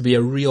 You'd have to be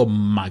a real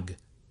mug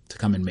to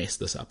come and mess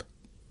this up.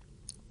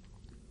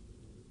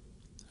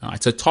 All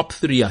right, so top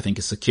 3, I think,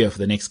 is secure for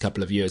the next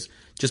couple of years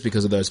just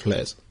because of those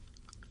players.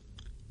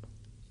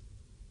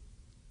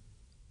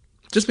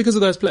 Just because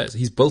of those players.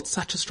 He's built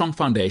such a strong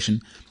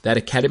foundation that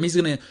academy's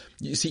going to...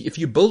 You see, if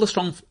you build a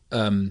strong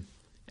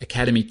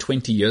academy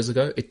 20 years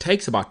ago, it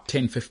takes about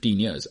 10, 15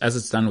 years, as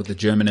it's done with the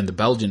German and the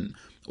Belgian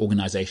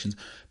organizations.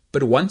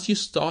 But once you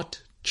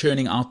start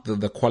churning out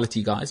the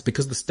quality guys,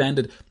 because the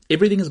standard...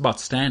 Everything is about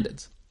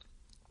standards.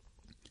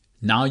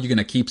 Now you're going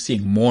to keep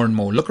seeing more and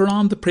more. Look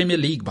around the Premier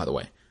League, by the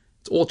way.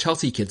 It's all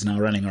Chelsea kids now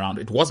running around.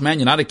 It was Man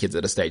United kids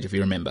at a stage, if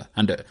you remember,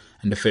 under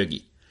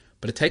Fergie.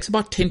 But it takes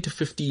about 10 to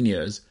 15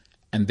 years,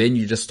 and then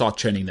you just start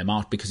churning them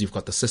out because you've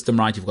got the system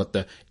right, you've got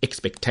the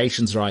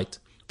expectations right,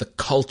 the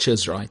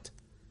culture's right,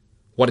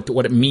 what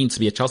it means to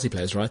be a Chelsea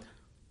player is right.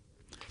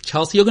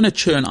 Chelsea are going to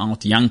churn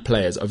out young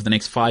players over the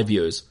next 5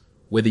 years,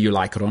 whether you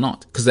like it or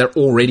not, because they're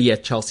already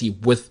at Chelsea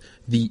with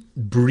the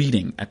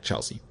breeding at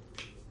Chelsea.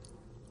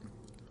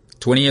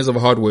 20 years of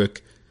hard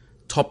work,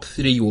 top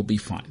 3 will be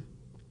fine.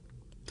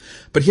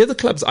 But here are the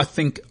clubs I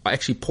think are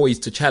actually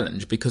poised to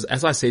challenge because,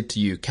 as I said to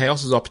you,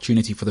 chaos is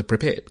opportunity for the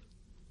prepared.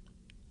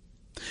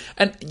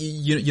 And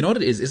you know what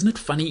it is? Isn't it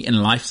funny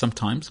in life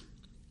sometimes?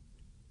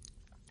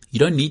 You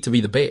don't need to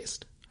be the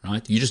best,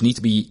 right? You just need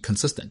to be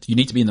consistent. You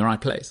need to be in the right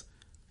place.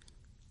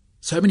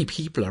 So many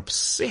people are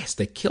obsessed.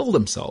 They kill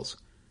themselves.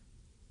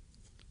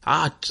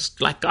 I'm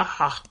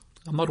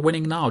not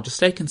winning now. Just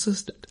stay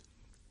consistent.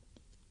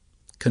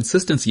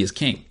 Consistency is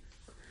king.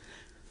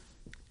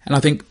 And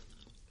I think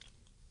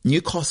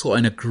Newcastle are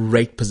in a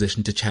great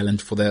position to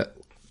challenge for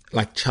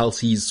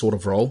Chelsea's sort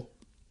of role.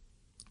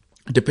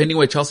 Depending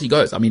where Chelsea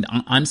goes. I mean,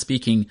 I'm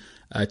speaking,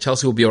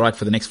 Chelsea will be alright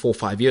for the next 4 or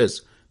 5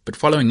 years. But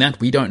following that,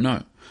 we don't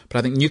know. But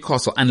I think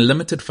Newcastle,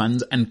 unlimited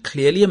funds, and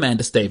clearly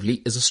Amanda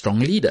Staveley is a strong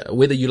leader.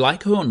 Whether you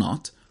like her or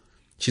not,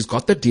 she's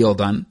got the deal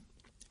done,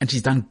 and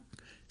she's done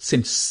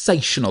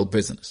sensational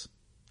business.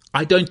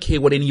 I don't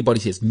care what anybody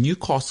says.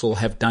 Newcastle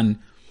have done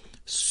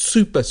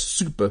super,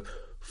 super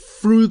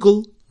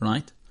frugal,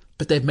 right?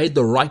 But they've made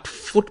the right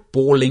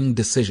footballing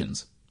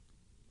decisions.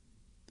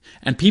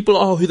 And people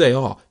are who they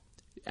are.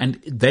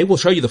 And they will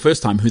show you the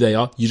first time who they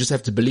are. You just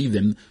have to believe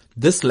them.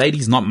 This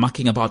lady's not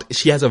mucking about.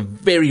 She has a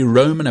very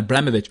Roman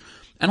Abramovich.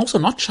 And also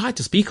not shy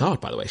to speak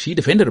out, by the way. She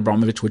defended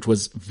Abramovich, which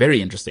was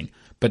very interesting.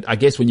 But I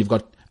guess when you've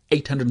got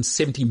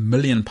 £870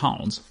 billion,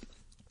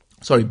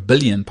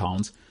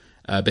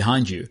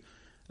 behind you,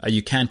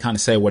 you can kind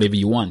of say whatever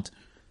you want.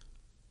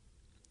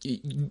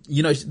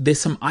 You know,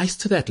 there's some ice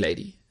to that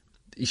lady.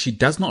 She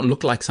does not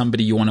look like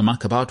somebody you want to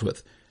muck about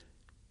with.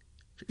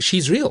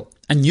 She's real.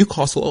 And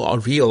Newcastle are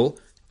real,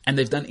 and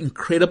they've done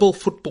incredible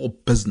football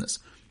business.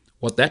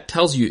 What that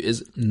tells you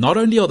is not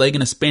only are they going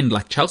to spend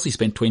like Chelsea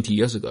spent 20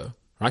 years ago,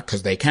 right?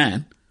 Because they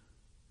can.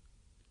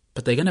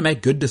 But they're going to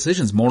make good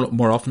decisions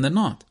more often than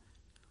not.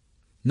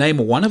 Name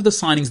one of the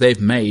signings they've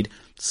made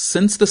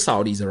since the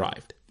Saudis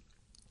arrived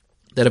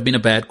that have been a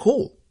bad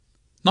call.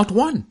 Not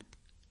one.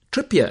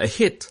 Trippier, a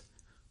hit.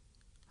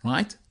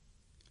 Right?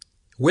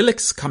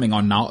 Willock's coming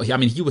on now. I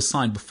mean, he was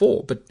signed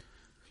before, but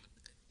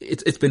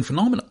it's been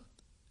phenomenal.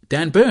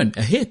 Dan Burn,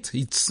 a hit.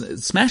 He's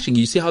smashing.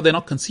 You see how they're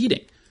not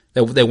conceding.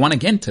 They won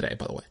again today,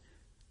 by the way.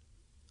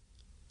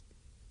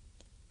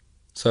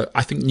 So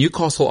I think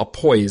Newcastle are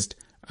poised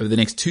over the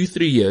next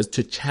 2-3 years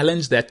to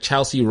challenge that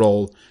Chelsea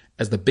role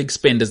as the big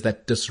spenders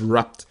that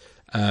disrupt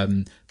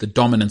the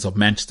dominance of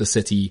Manchester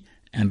City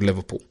and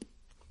Liverpool.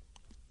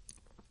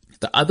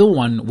 The other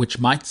one, which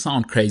might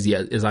sound crazy,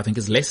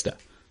 is Leicester.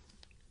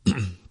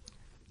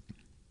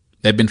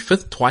 They've been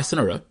fifth twice in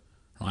a row,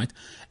 right?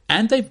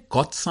 And they've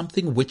got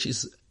something which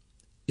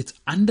it's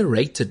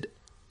underrated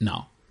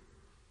now.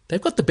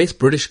 They've got the best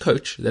British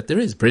coach that there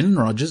is. Brendan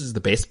Rodgers is the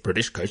best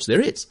British coach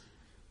there is.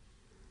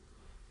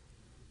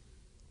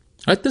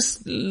 Right?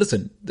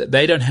 Listen,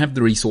 they don't have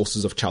the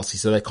resources of Chelsea,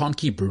 so they can't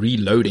keep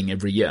reloading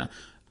every year.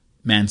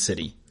 Man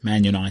City,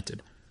 Man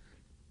United.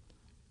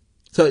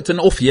 So it's an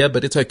off year,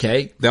 but it's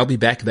okay. They'll be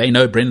back. They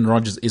know Brendan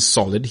Rodgers is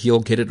solid.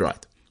 He'll get it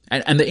right.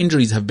 And the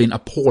injuries have been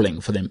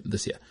appalling for them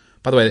this year.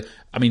 By the way,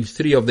 I mean,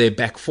 3 of their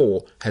back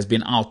 4 has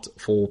been out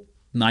for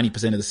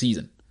 90% of the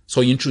season.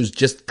 Soyuncu's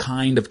just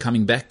kind of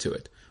coming back to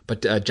it.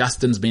 But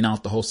Justin's been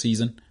out the whole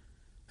season.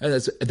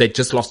 They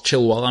just lost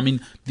Chilwell. I mean,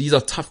 these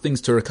are tough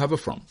things to recover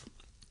from.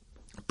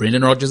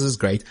 Brendan Rodgers is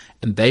great,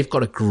 and they've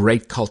got a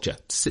great culture.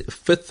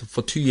 5th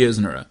for 2 years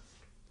in a row.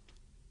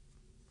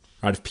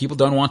 Right, if people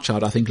don't watch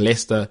out, I think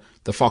Leicester,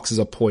 the Foxes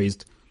are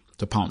poised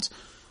to pounce.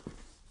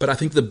 But I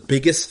think the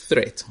biggest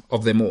threat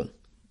of them all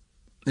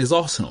is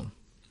Arsenal.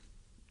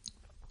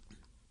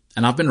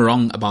 And I've been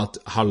wrong about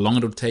how long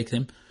it would take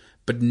them.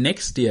 But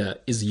next year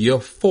is year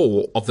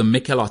 4 of the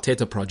Mikel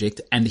Arteta project,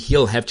 and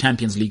he'll have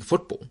Champions League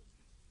football.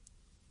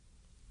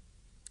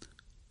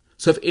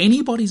 So if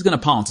anybody's going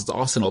to pounce, it's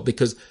Arsenal,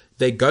 because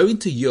they go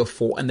into year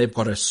 4 and they've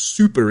got a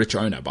super rich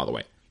owner, by the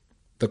way.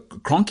 The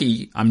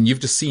Kroenke, I mean, you've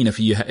just seen, if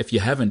you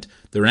haven't,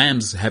 the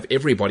Rams have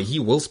everybody. He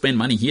will spend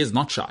money. He is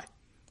not shy.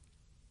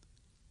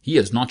 He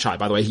is not shy.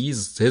 By the way,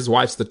 his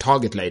wife's the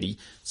Target lady,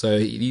 so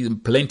he's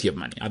plenty of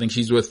money. I think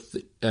she's worth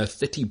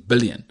 30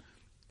 billion.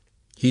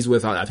 He's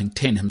worth, I think,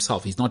 10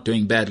 himself. He's not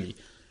doing badly.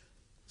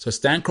 So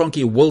Stan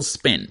Kroenke will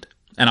spend.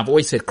 And I've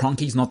always said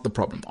Kroenke's not the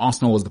problem.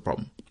 Arsenal was the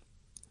problem.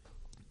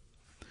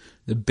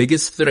 The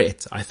biggest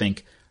threat, I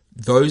think,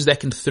 those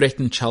that can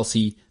threaten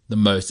Chelsea the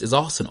most is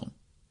Arsenal.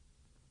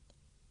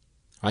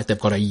 Right? They've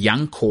got a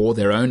young core,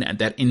 their own, and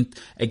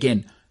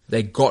again,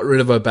 they got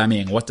rid of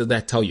Aubameyang. What did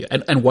that tell you?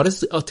 And what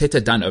has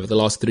Arteta done over the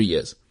last 3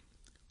 years?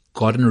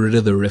 Gotten rid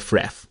of the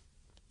riffraff.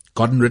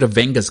 Gotten rid of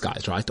Wenger's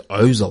guys, right?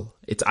 Ozil.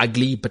 It's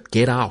ugly, but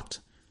get out.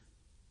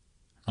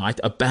 Right?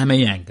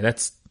 Aubameyang,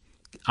 that's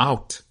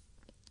out.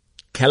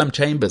 Callum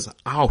Chambers,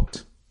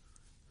 out.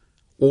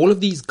 All of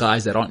these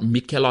guys that aren't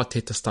Mikel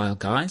Arteta style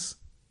guys,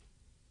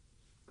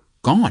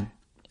 gone.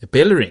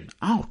 Bellerin,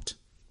 out.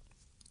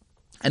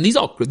 And these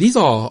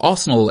are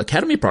Arsenal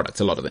Academy products,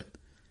 a lot of them.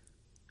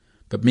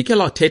 But Mikel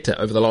Arteta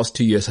over the last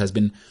 2 years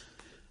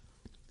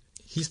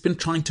he's been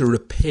trying to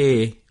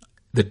repair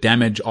the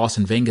damage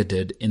Arsene Wenger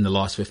did in the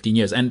last 15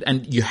 years.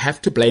 And you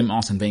have to blame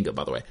Arsene Wenger,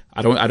 by the way.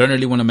 I don't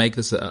really want to make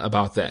this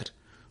about that.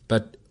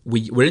 But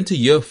we're into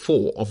year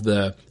 4 of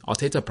the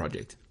Arteta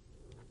project.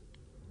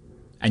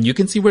 And you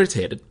can see where it's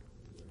headed.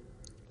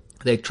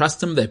 They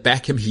trust him, they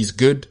back him, he's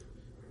good.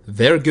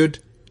 They're good.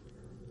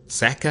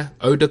 Saka,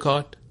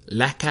 Odegaard,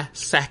 Laka,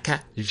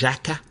 Saka,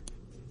 Xhaka.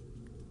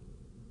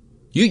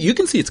 You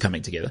can see it's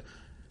coming together.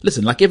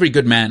 Listen, like every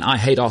good man, I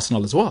hate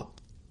Arsenal as well.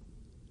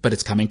 But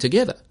it's coming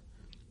together.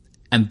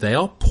 And they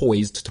are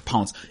poised to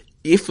pounce.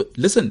 If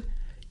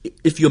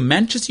you're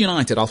Manchester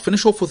United, I'll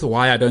finish off with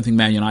why I don't think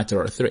Man United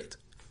are a threat.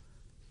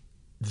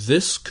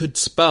 This could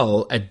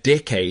spell a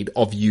decade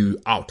of you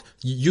out.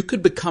 You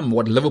could become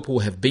what Liverpool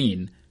have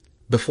been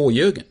before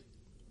Jurgen.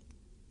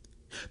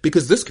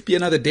 Because this could be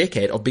another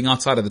decade of being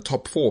outside of the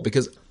top 4.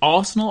 Because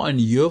Arsenal are in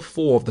year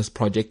 4 of this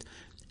project.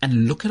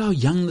 And look at how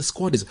young the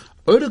squad is.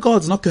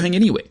 Odegaard's not going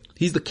anywhere.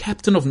 He's the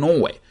captain of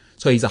Norway.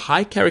 So he's a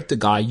high character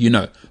guy, you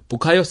know.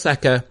 Bukayo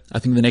Saka, I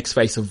think the next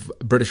face of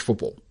British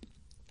football.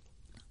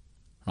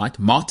 Right?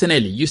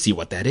 Martinelli, you see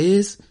what that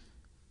is.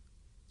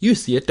 You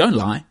see it, don't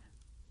lie.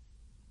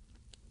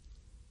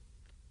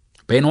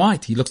 Ben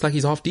White, he looks like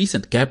he's half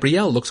decent.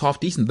 Gabriel looks half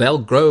decent. They'll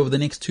grow over the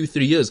next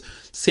 2-3 years.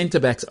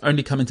 Centre-backs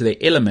only come into their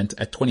element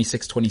at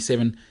 26,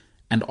 27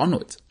 and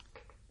onwards.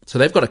 So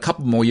they've got a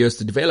couple more years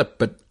to develop,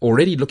 but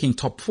already looking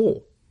top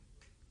 4.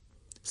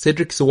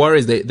 Cedric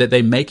Suarez,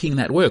 they're making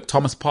that work.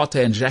 Thomas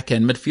Partey and Xhaka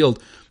in midfield,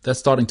 that's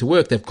starting to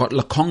work. They've got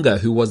Lokonga,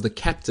 who was the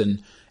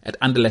captain at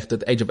Anderlecht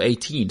at the age of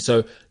 18.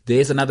 So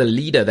there's another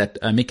leader that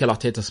Mikel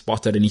Arteta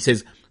spotted, and he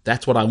says,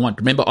 that's what I want.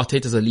 Remember,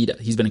 Arteta's a leader.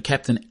 He's been a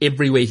captain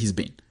everywhere he's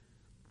been.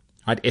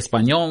 Right?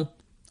 Espanyol,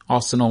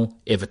 Arsenal,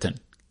 Everton.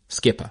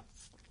 Skipper.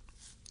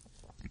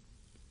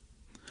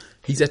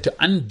 He's had to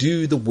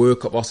undo the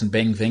work of Arsene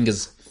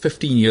Wenger's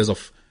 15 years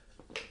of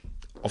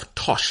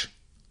tosh.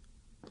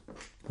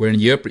 We're in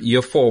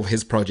year 4 of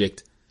his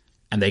project,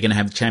 and they're going to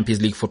have the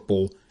Champions League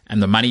football,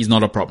 and the money's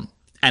not a problem.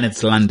 And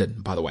it's London,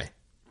 by the way.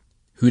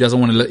 Who doesn't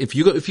want to live? If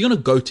you're going to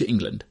go to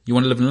England, you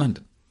want to live in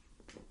London.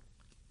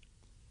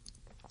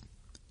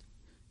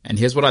 And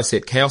here's what I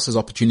said. Chaos is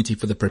opportunity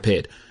for the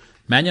prepared.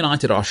 Man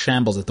United are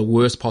shambles at the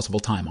worst possible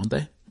time, aren't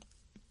they?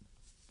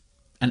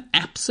 An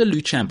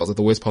absolute shambles at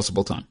the worst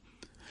possible time.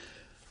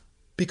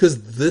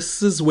 Because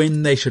this is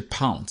when they should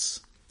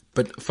pounce.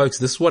 But folks,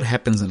 this is what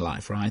happens in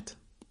life, right?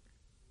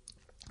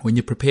 When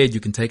you're prepared, you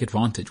can take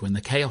advantage when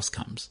the chaos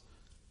comes.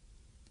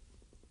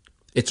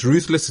 It's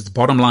ruthless, it's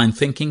bottom line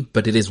thinking,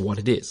 but it is what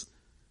it is.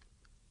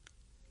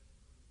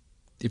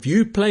 If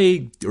you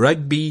play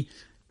rugby,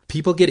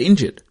 people get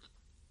injured.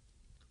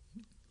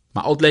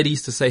 My old lady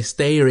used to say,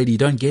 stay ready,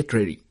 don't get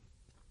ready.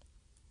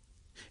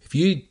 If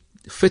you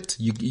fit,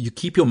 you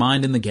keep your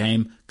mind in the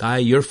game. Guy,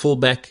 you're a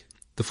fullback.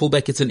 The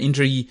fullback gets an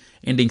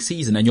injury-ending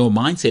season and your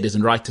mindset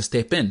isn't right to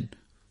step in.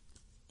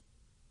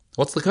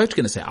 What's the coach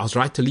going to say? I was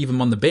right to leave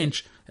him on the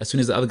bench. As soon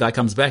as the other guy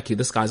comes back,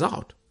 this guy's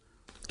out.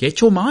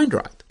 Get your mind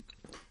right.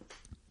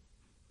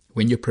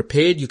 When you're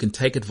prepared, you can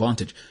take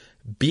advantage.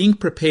 Being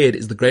prepared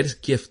is the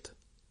greatest gift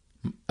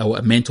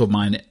a mentor of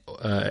mine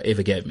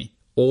ever gave me.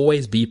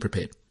 Always be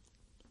prepared.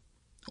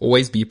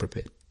 Always be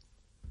prepared.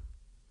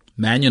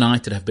 Man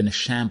United have been a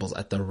shambles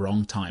at the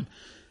wrong time.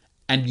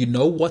 And you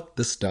know what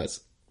this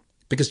does?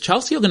 Because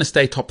Chelsea are going to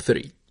stay top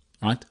 3,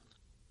 right?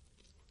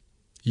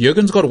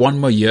 Jurgen's got 1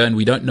 more year and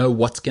we don't know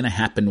what's going to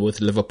happen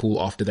with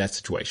Liverpool after that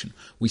situation.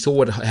 We saw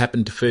what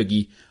happened to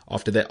Fergie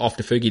after that.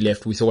 After Fergie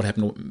left, we saw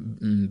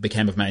what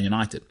became of Man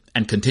United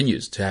and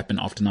continues to happen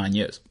after 9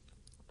 years.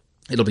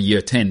 It'll be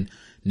year 10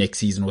 next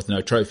season with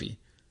no trophy.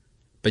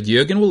 But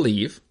Jurgen will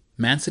leave.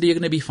 Man City are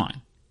going to be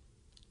fine.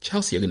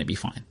 Chelsea are going to be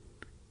fine.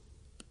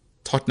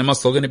 Tottenham are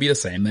still going to be the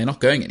same. They're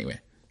not going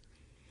anywhere.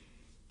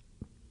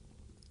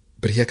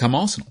 But here come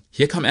Arsenal.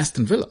 Here come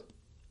Aston Villa.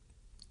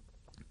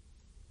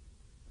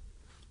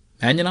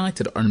 Man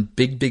United are in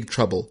big, big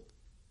trouble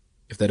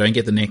if they don't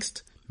get the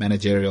next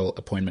managerial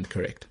appointment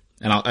correct.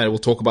 And I will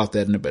talk about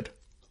that in a bit.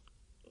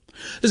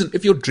 Listen,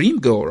 if your dream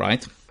girl,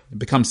 right,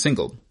 becomes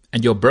single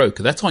and you're broke,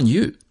 that's on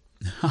you.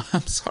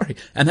 I'm sorry.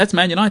 And that's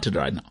Man United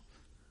right now.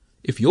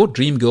 If your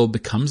dream girl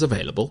becomes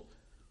available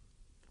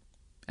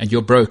and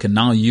you're broke and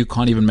now you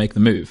can't even make the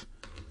move,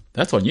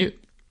 that's on you.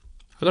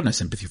 I've got no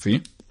sympathy for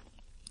you.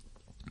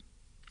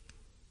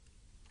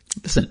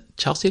 Listen,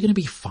 Chelsea are going to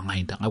be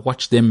fine. I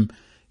watched them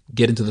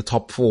get into the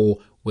top 4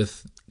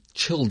 with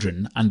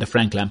children under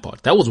Frank Lampard.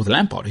 That was with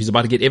Lampard. He's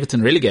about to get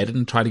Everton relegated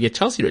and try to get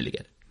Chelsea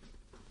relegated.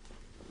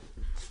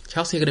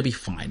 Chelsea are going to be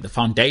fine. The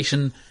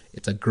foundation,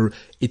 it's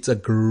a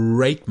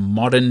great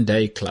modern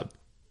day club.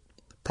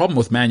 The problem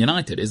with Man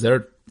United is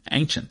they're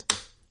ancient.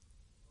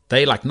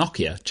 They like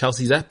Nokia,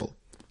 Chelsea's Apple.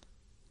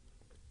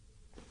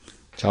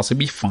 Chelsea will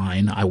be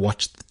fine. I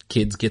watched the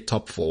kids get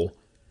top 4.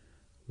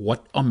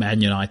 What are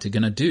Man United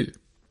going to do?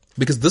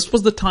 Because this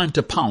was the time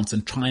to pounce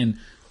and try and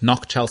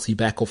knock Chelsea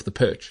back off the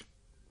perch.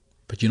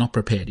 But you're not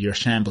prepared. You're a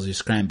shambles. You're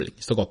scrambling.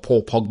 You still got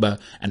Paul Pogba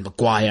and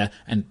Maguire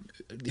and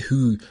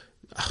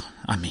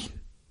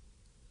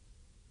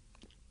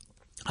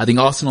I think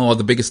Arsenal are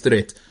the biggest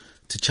threat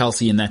to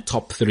Chelsea in that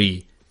top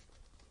 3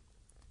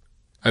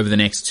 over the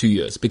next 2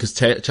 years, because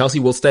Chelsea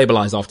will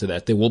stabilize after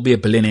that. There will be a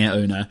billionaire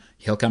owner.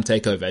 He'll come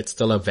take over. It's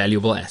still a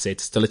valuable asset.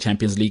 It's still a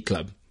Champions League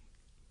club.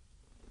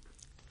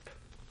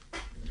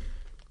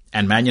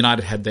 And Man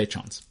United had their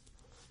chance.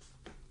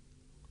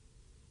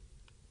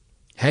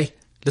 Hey,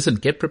 listen,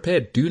 get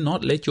prepared. Do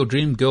not let your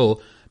dream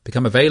girl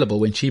become available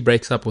when she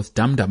breaks up with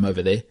Dum Dum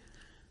over there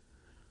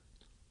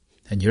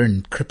and you're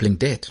in crippling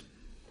debt.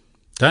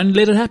 Don't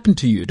let it happen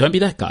to you. Don't be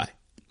that guy.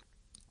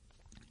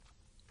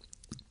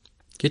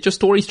 Get your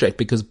story straight,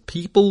 because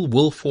people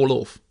will fall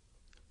off.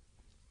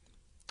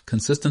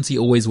 Consistency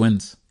always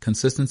wins.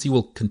 Consistency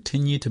will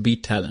continue to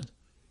beat talent.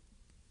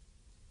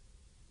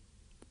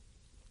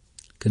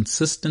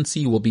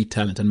 Consistency will beat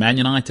talent. And Man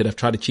United have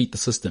tried to cheat the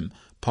system.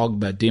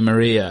 Pogba, Di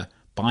Maria,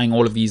 buying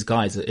all of these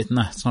guys. It's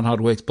not how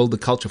it works. Build the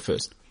culture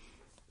first.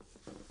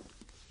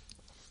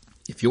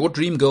 If your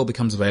dream girl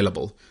becomes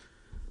available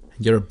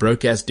and you're a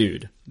broke ass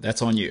dude,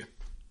 that's on you.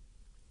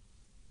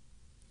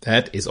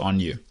 That is on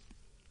you.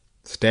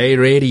 Stay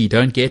ready.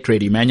 Don't get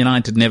ready. Man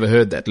United never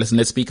heard that. Listen,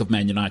 let's speak of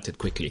Man United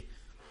quickly.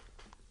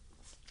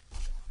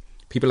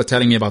 People are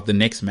telling me about the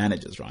next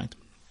managers, right?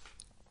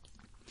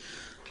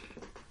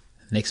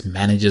 Next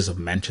managers of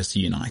Manchester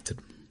United.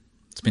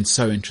 It's been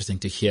so interesting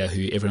to hear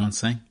who everyone's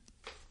saying.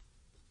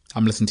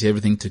 I'm listening to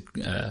everything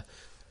to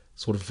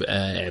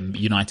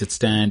United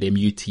Stand,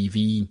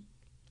 MUTV,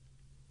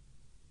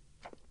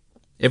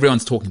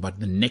 Everyone's talking about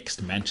the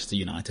next Manchester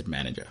United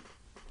manager.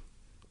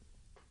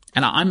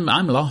 And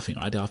I'm laughing,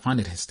 right? I find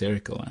it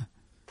hysterical.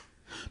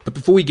 But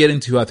before we get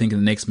into, I think, the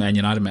next Man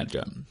United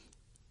manager,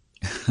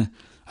 I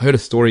heard a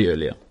story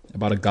earlier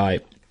about a guy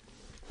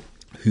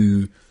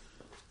who's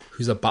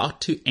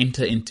about to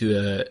enter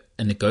into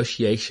a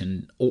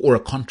negotiation or a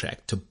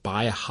contract to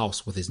buy a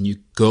house with his new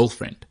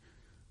girlfriend.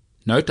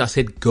 Note, I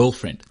said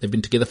girlfriend. They've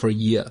been together for a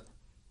year.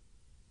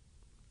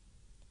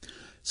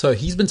 So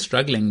he's been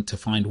struggling to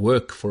find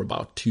work for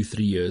about 2-3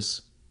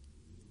 years.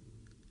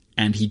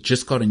 And he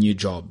just got a new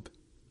job.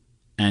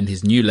 And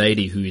his new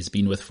lady, who he's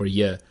been with for a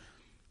year,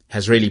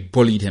 has really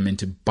bullied him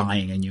into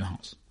buying a new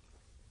house.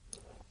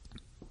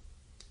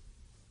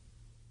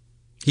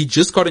 He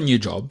just got a new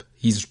job.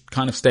 He's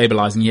kind of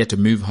stabilizing. He had to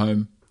move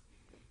home.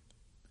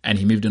 And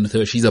he moved in with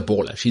her. She's a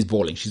baller. She's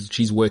balling.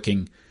 She's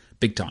working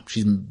big time.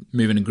 She's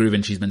moving and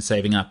grooving. She's been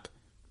saving up.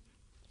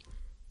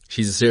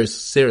 She's a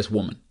serious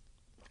woman.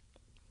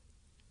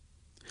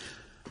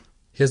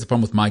 Here's the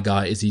problem with my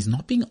guy is he's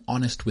not being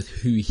honest with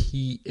who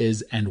he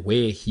is and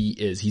where he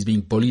is. He's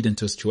being bullied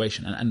into a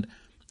situation. And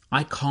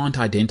I can't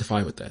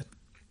identify with that.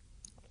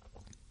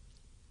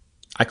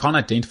 I can't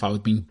identify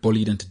with being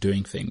bullied into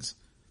doing things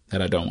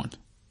that I don't want.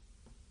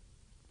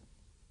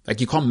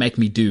 Like, you can't make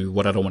me do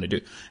what I don't want to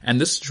do. And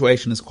this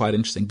situation is quite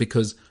interesting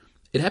because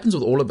it happens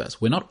with all of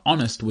us. We're not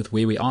honest with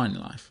where we are in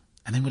life.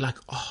 And then we're like,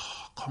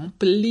 oh, I can't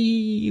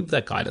believe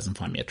that guy doesn't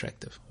find me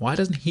attractive. Why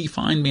doesn't he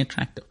find me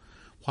attractive?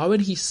 Why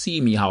won't he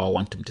see me how I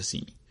want him to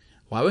see me?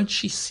 Why won't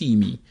she see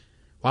me?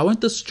 Why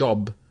won't this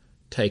job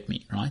take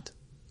me, right?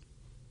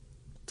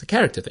 It's a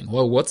character thing.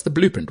 Well, what's the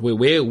blueprint?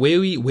 Where are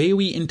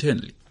we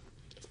internally?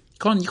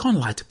 You can't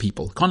lie to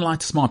people. You can't lie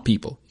to smart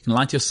people. You can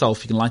lie to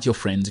yourself. You can lie to your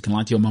friends. You can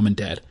lie to your mom and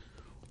dad.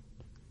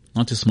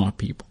 Not to smart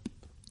people.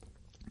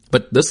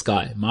 But this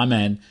guy, my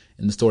man,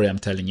 in the story I'm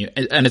telling you,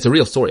 and it's a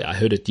real story. I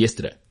heard it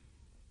yesterday,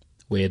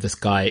 where this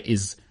guy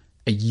is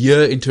a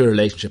year into a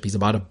relationship. He's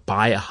about to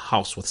buy a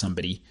house with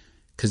somebody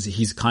because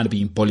he's kind of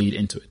being bullied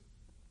into it.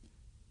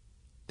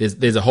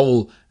 There's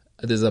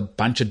a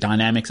bunch of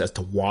dynamics as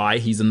to why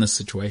he's in this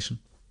situation.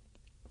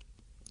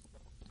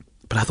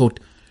 But I thought,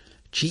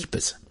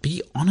 jeepers,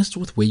 be honest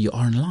with where you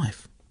are in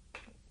life.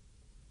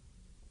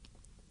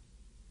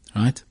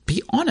 Right?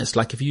 Be honest.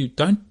 Like, if you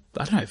don't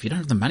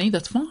have the money,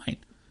 that's fine.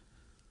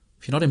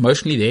 If you're not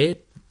emotionally there,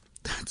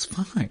 that's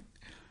fine.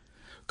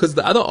 Because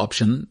the other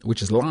option,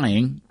 which is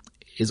lying,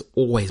 is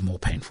always more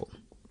painful.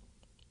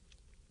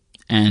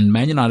 And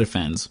Man United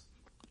fans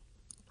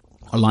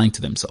are lying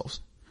to themselves.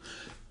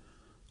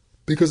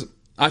 Because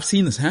I've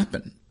seen this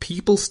happen.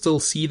 People still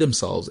see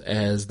themselves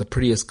as the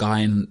prettiest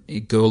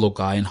girl or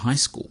guy in high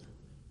school.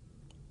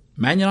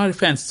 Man United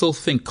fans still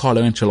think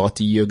Carlo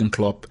Ancelotti, Jurgen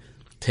Klopp,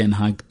 Ten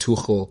Hag,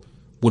 Tuchel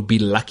would be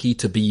lucky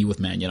to be with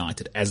Man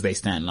United as they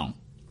stand now.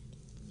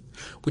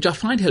 Which I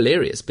find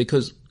hilarious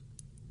because,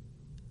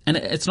 and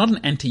it's not an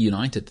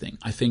anti-United thing.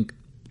 I think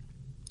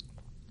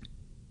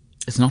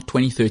it's not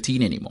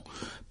 2013 anymore.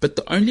 But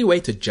the only way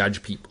to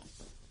judge people,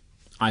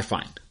 I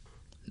find,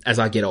 as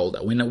I get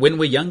older, when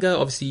we're younger,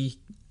 obviously,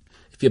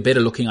 if you're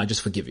better looking, I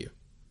just forgive you.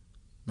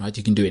 Right?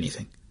 You can do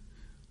anything.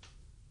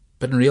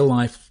 But in real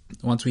life,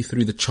 once we're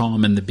through the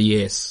charm and the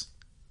BS,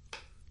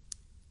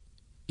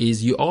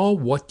 is you are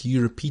what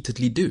you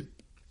repeatedly do.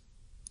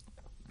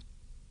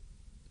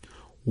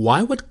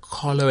 Why would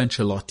Carlo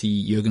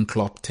Ancelotti, Jurgen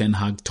Klopp, Ten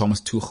Hag, Thomas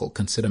Tuchel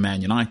consider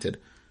Man United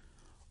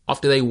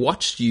after they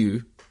watched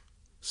you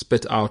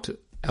spit out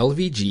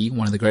LVG,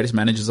 one of the greatest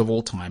managers of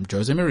all time,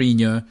 Jose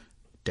Mourinho,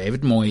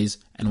 David Moyes,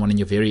 and one of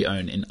your very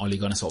own in Ole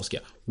Gunnar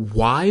Solskjaer?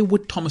 Why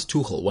would Thomas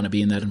Tuchel want to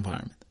be in that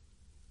environment?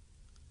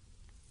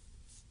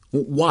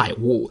 Why?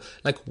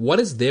 Like, what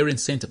is their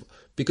incentive?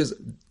 Because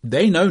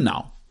they know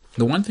now.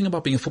 The one thing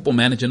about being a football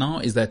manager now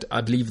is that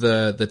I believe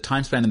the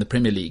time span in the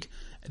Premier League,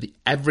 the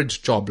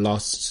average job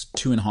lasts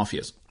 2.5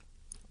 years.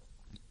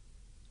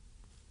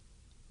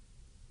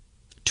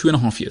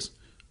 2.5 years.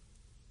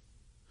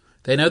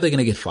 They know they're going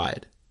to get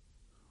fired.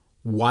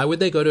 Why would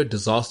they go to a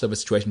disaster of a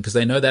situation? Because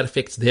they know that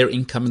affects their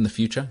income in the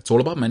future. It's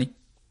all about money.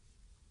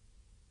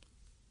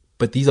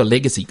 But these are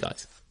legacy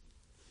guys.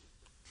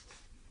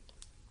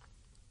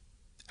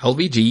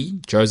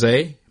 LVG,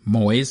 Jose,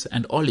 Moyes,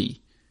 and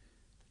Oli.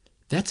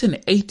 That's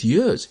in 8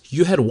 years.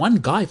 You had one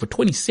guy for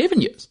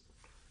 27 years.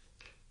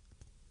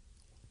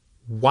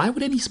 Why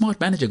would any smart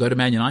manager go to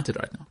Man United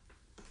right now?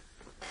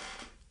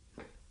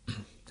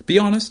 Be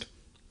honest.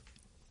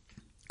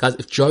 Guys,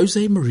 if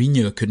Jose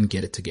Mourinho couldn't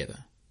get it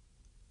together,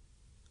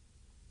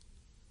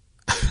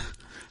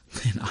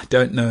 then I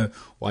don't know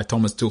why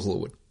Thomas Tuchel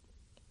would.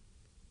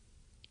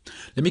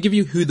 Let me give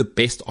you who the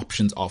best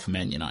options are for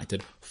Man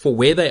United for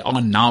where they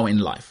are now in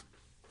life.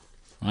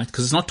 Right?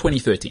 Because it's not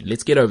 2013.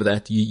 Let's get over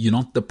that. You're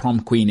not the prom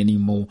queen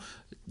anymore.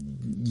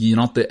 You're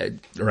not the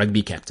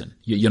rugby captain.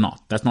 You're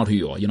not. That's not who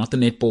you are. You're not the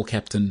netball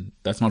captain.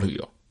 That's not who you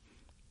are.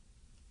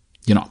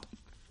 You're not.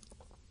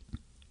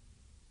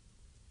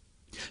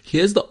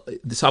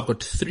 So I've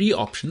got 3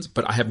 options,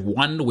 but I have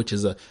one which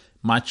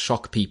might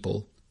shock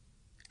people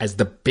as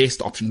the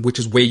best option, which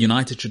is where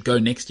United should go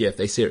next year if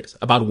they're serious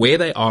about where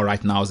they are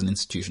right now as an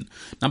institution.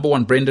 Number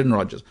one, Brendan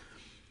Rodgers.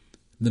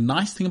 The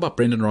nice thing about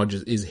Brendan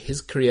Rodgers is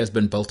his career has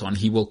been built on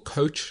he will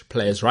coach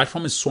players right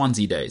from his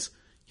Swansea days.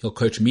 He'll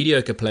coach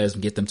mediocre players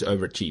and get them to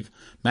overachieve.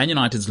 Man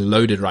United's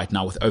loaded right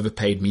now with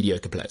overpaid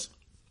mediocre players.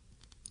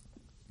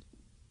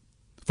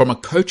 From a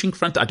coaching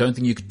front, I don't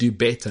think you could do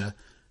better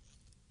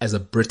as a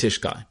British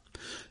guy.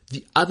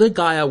 The other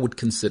guy I would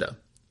consider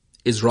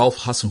is Ralph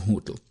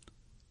Hasenhüttl.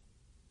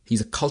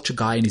 He's a culture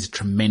guy and he's a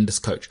tremendous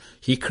coach.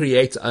 He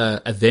creates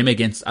a them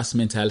against us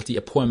mentality,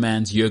 a poor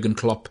man's Jurgen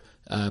Klopp,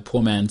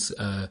 poor man's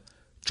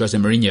Jose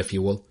Mourinho, if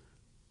you will.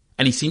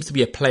 And he seems to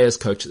be a player's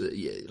coach.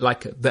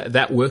 Like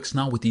that works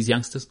now with these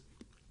youngsters.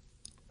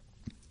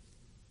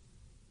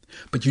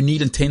 But you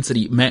need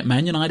intensity.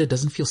 Man United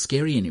doesn't feel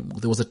scary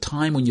anymore. There was a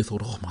time when you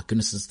thought, oh my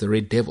goodness, it's the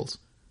Red Devils.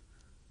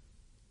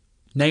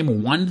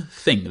 Name one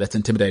thing that's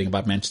intimidating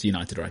about Manchester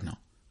United right now.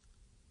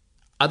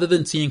 Other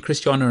than seeing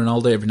Cristiano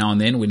Ronaldo every now and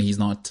then when he's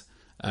not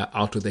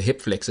out with a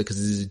hip flexor because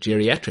he's a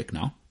geriatric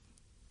now.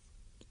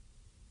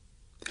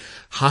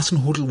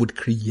 Hasenhüttl would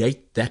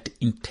create that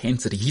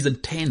intensity. He's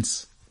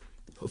intense.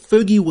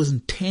 Fergie was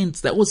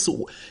intense. It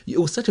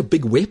was such a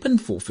big weapon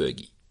for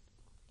Fergie.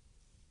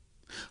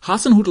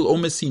 Hasenhüttl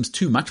almost seems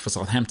too much for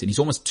Southampton. He's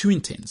almost too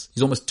intense.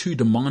 He's almost too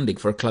demanding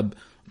for a club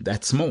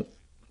that small.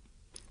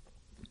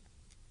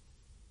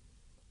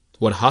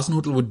 What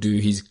Hasenhüttl would do,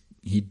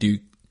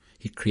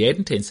 he'd create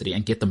intensity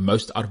and get the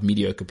most out of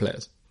mediocre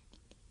players.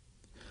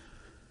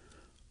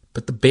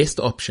 But the best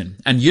option,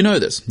 and you know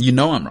this, you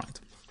know I'm right.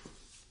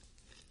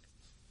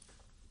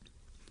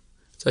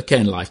 It's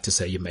okay in life to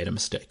say you made a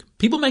mistake.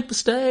 People make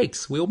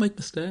mistakes. We all make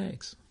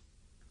mistakes.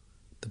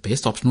 The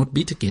best option would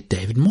be to get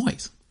David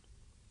Moyes.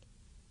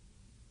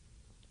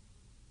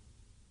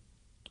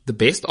 The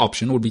best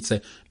option would be to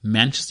say,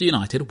 Manchester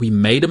United, we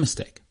made a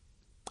mistake.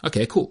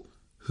 Okay, cool.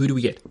 Who do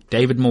we get?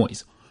 David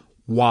Moyes.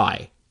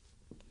 Why?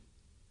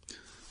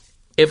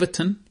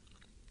 Everton,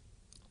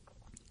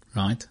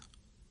 right?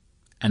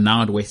 And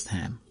now at West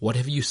Ham. What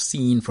have you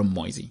seen from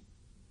Moyes?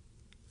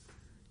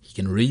 He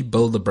can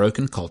rebuild the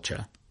broken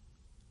culture.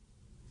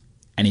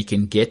 And he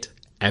can get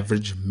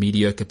average,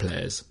 mediocre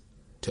players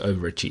to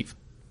overachieve.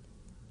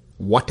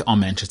 What are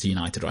Manchester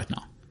United right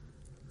now?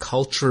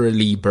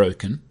 Culturally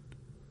broken.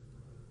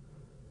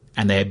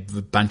 And they have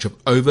a bunch of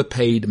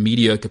overpaid,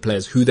 mediocre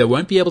players who they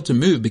won't be able to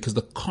move because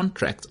the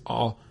contracts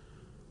are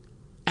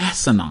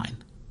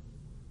asinine.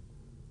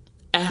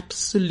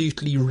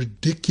 Absolutely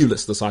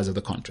ridiculous, the size of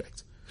the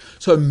contracts.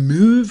 So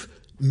move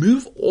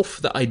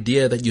off the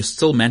idea that you're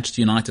still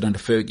Manchester United under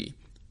Fergie.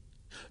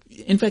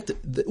 In fact,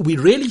 we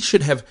really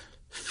should have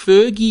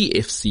Fergie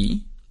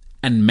FC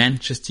and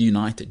Manchester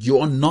United. You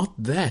are not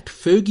that.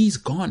 Fergie's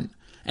gone.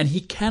 And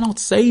he cannot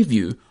save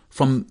you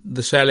from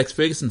the Sir Alex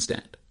Ferguson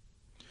stand.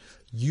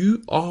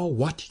 You are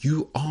what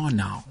you are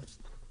now.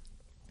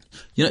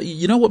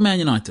 You know what Man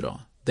United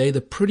are? They're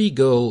the pretty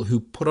girl who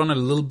put on a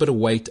little bit of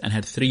weight and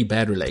had 3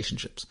 bad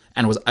relationships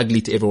and was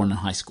ugly to everyone in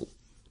high school.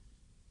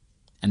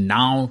 And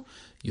now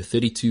you're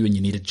 32 and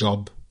you need a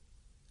job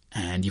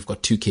and you've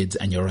got 2 kids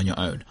and you're on your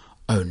own.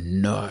 Oh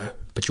no,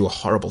 but you are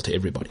horrible to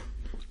everybody.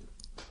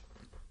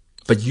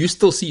 But you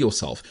still see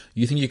yourself.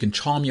 You think you can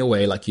charm your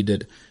way like you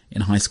did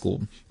in high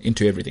school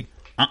into everything.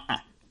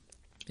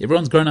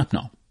 Everyone's grown up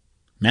now.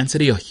 Man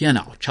City are here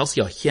now. Chelsea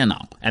are here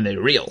now. And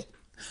they're real.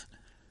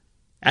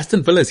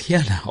 Aston Villa's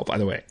here now, by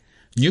the way.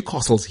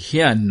 Newcastle's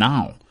here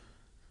now.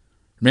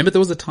 Remember there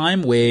was a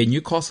time where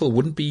Newcastle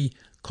wouldn't be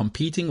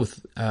competing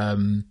with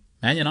Man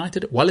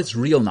United? Well, it's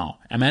real now.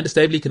 Amanda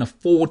Staveley can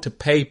afford to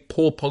pay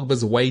Paul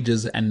Pogba's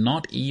wages and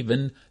not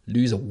even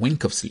lose a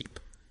wink of sleep.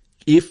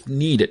 If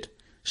needed,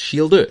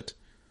 she'll do it.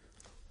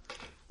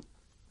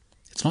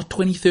 It's not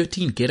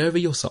 2013. Get over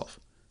yourself.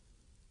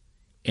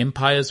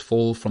 Empires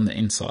fall from the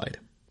inside.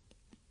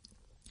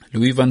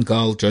 Louis van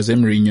Gaal, Jose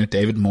Mourinho,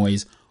 David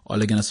Moyes,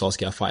 Ole Gunnar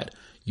Solskjaer fired.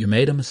 You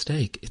made a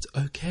mistake. It's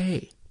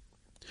okay.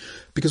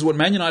 Because what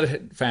Man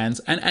United fans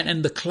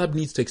and the club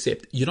needs to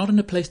accept, you're not in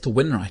a place to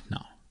win right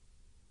now.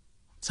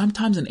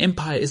 Sometimes an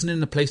empire isn't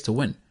in a place to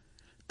win.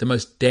 The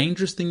most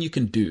dangerous thing you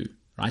can do,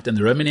 right? And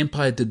the Roman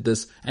Empire did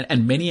this,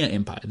 and many an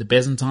empire, the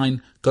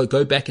Byzantine,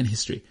 go back in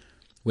history.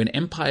 When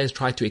empires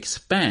try to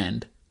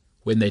expand,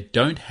 when they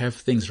don't have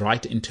things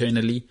right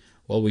internally,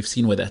 well, we've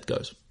seen where that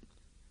goes.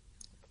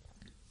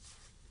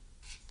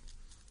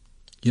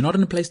 You're not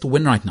in a place to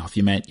win right now if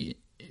you're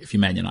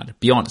Man United.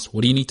 Be honest.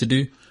 What do you need to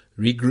do?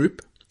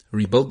 Regroup,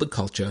 rebuild the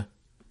culture,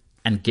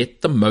 and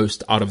get the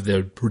most out of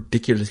the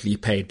ridiculously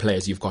paid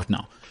players you've got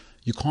now.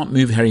 You can't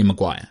move Harry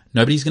Maguire.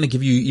 Nobody's going to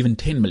give you even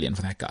 10 million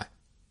for that guy.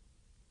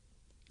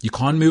 You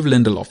can't move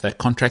Lindelof. That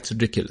contract's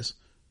ridiculous.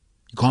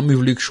 You can't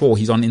move Luke Shaw.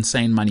 He's on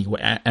insane money.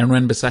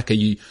 Aaron Bissaka,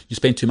 you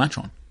spent too much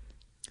on.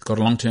 He's got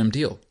a long-term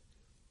deal.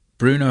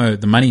 Bruno,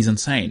 the money's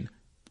insane.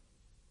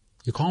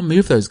 You can't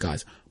move those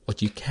guys.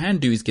 What you can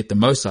do is get the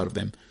most out of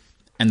them.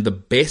 And the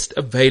best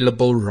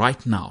available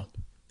right now,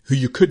 who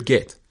you could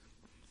get,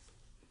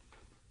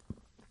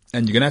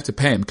 and you're going to have to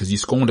pay him because you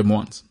scorned him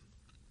once,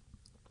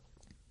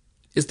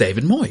 is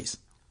David Moyes.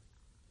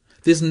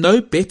 There's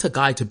no better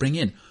guy to bring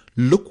in.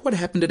 Look what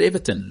happened at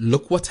Everton.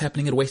 Look what's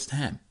happening at West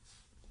Ham.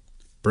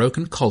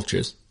 Broken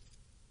cultures,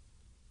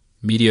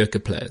 mediocre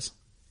players.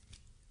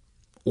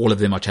 All of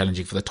them are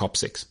challenging for the top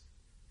 6.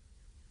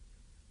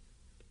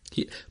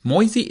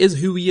 Moisey is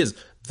who he is.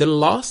 The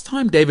last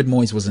time David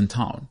Moyes was in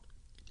town,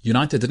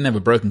 United didn't have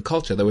a broken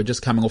culture. They were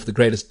just coming off the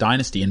greatest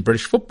dynasty in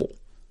British football.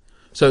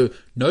 So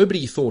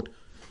nobody thought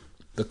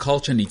the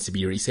culture needs to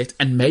be reset,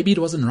 and maybe it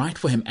wasn't right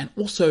for him. And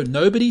also,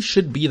 nobody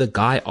should be the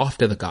guy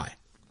after the guy.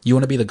 You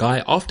want to be the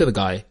guy after the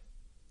guy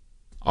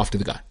after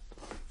the guy.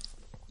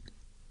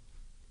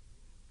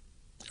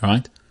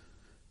 Right?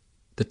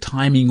 The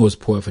timing was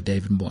poor for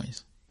David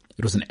Moyes.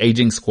 It was an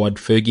aging squad.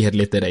 Fergie had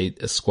let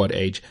that squad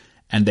age,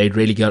 and they'd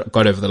really got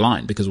over the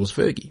line because it was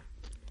Fergie.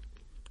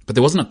 But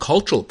there wasn't a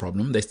cultural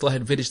problem. They still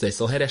had Vidic, they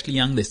still had Ashley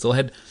Young, they still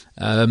had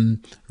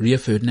Rio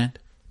Ferdinand,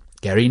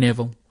 Gary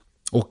Neville.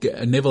 Or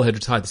Neville had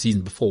retired the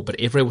season before, but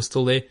Evra was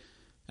still there.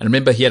 And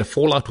remember, he had a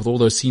fallout with all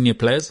those senior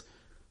players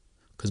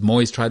because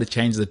Moyes tried to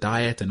change the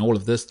diet and all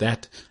of this,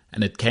 that,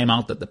 and it came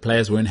out that the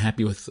players weren't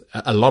happy with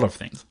a lot of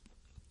things.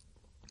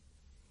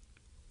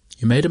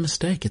 You made a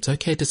mistake. It's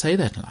okay to say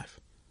that in life.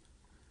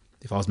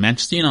 If I was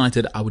Manchester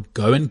United, I would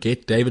go and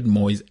get David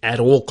Moyes at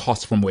all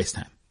costs from West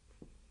Ham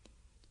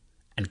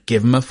and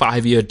give him a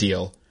 5-year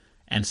deal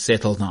and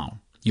settle down.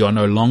 You are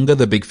no longer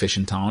the big fish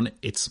in town.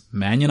 It's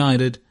Man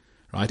United,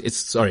 right?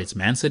 It's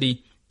Man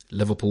City,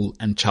 Liverpool,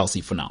 and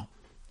Chelsea for now.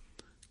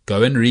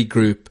 Go and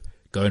regroup,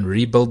 go and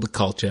rebuild the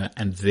culture,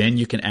 and then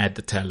you can add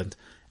the talent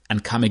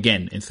and come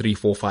again in 3,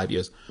 4, 5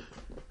 years.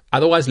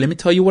 Otherwise, let me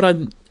tell you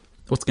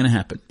what's going to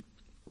happen.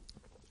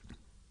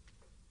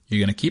 You're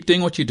going to keep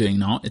doing what you're doing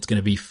now. It's going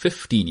to be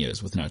 15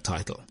 years with no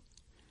title.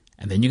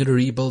 And then you're going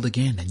to rebuild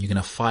again, and you're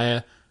going to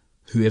fire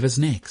whoever's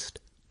next.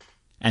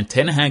 And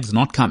Ten Hag's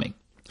not coming.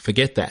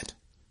 Forget that.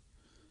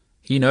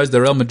 He knows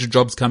the Real Madrid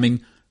job's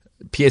coming,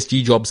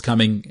 PSG job's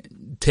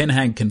coming. Ten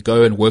Hag can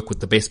go and work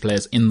with the best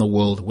players in the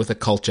world, with a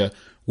culture,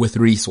 with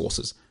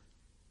resources.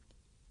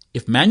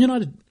 If Man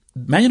United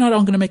aren't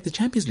going to make the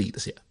Champions League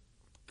this year,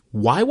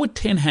 why would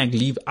Ten Hag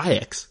leave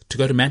Ajax to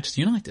go to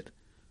Manchester United?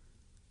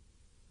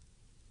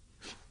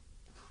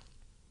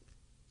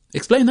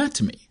 Explain that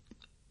to me.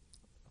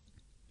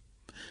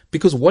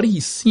 Because what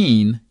he's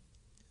seen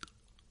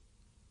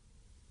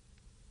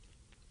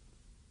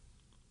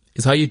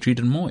is how you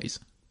treated Moyes.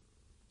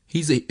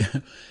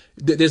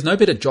 There's no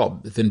better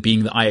job than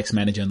being the Ajax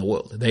manager in the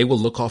world. They will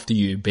look after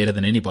you better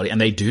than anybody, and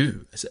they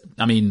do.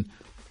 I mean,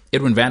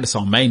 Edwin van der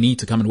Sar may need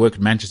to come and work at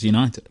Manchester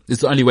United.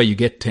 It's the only way you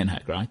get Ten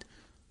Hag, right?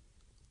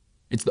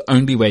 It's the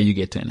only way you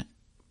get Ten Hag.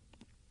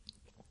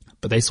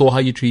 But they saw how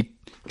you treat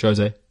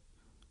Jose,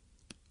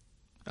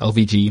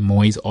 LVG,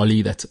 Moyes,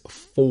 Oli. That's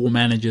 4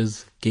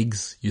 managers,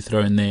 gigs you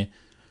throw in there.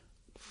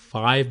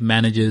 5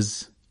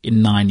 managers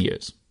in 9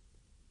 years.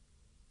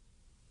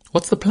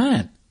 What's the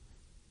plan?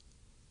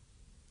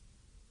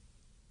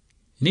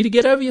 You need to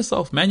get over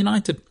yourself. Man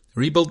United,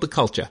 rebuild the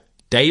culture.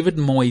 David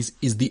Moyes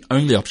is the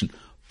only option.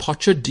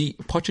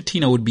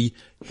 Pochettino would be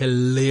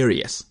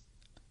hilarious.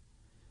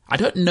 I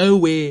don't know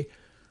where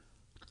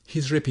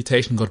his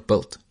reputation got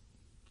built.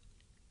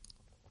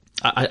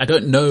 I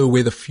don't know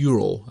where the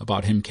furor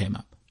about him came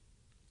up.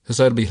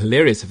 So it'll be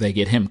hilarious if they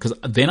get him, because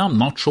then I'm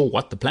not sure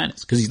what the plan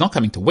is, because he's not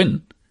coming to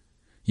win.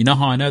 You know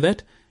how I know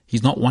that?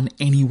 He's not won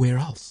anywhere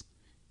else.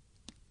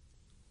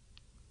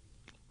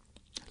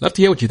 Love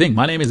to hear what you think.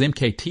 My name is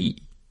MKT.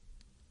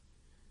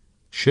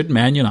 Should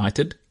Man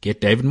United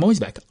get David Moyes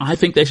back? I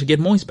think they should get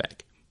Moyes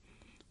back.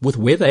 With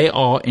where they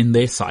are in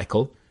their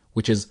cycle,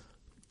 which is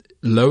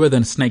lower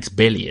than snake's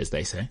belly, as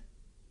they say,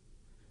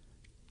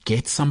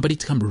 get somebody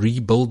to come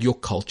rebuild your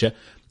culture.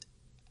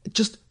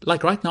 Just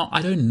like right now,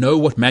 I don't know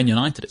what Man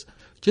United is.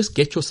 Just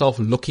get yourself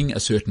looking a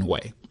certain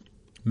way.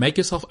 Make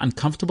yourself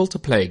uncomfortable to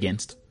play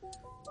against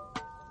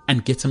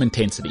and get some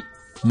intensity.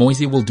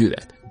 Moisey will do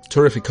that.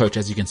 Terrific coach,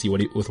 as you can see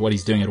with what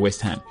he's doing at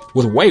West Ham.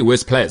 With way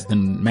worse players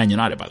than Man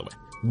United, by the way.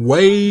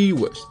 Way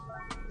worse.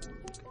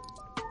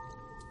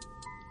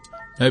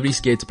 Nobody's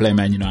scared to play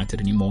Man United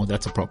anymore.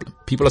 That's a problem.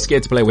 People are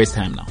scared to play West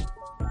Ham now.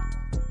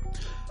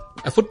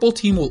 A football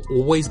team will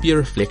always be a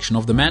reflection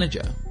of the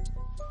manager.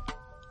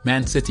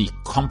 Man City,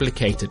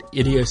 complicated,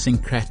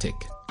 idiosyncratic,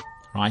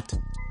 right?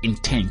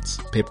 Intense,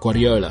 Pep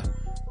Guardiola.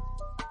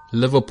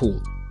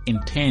 Liverpool,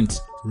 intense,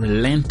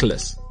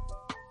 relentless,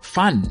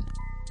 fun,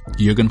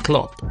 Jurgen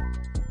Klopp.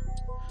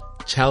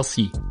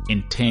 Chelsea,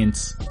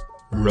 intense,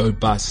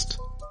 robust,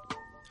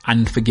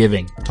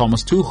 unforgiving,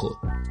 Thomas Tuchel.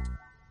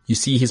 You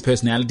see his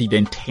personality, the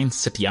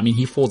intensity. I mean,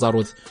 he falls out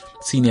with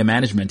senior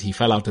management. He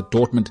fell out at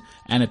Dortmund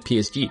and at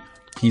PSG.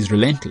 He's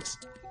relentless.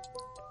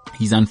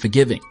 He's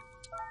unforgiving.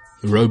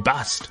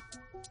 Robust.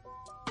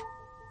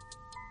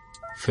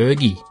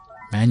 Fergie,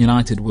 Man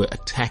United were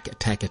attack,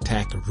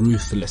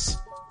 ruthless,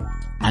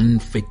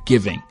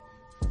 unforgiving.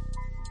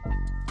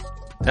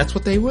 That's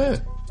what they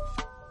were.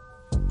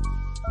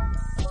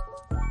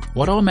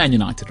 What are Man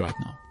United right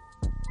now?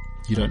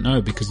 You don't know,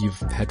 because you've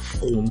had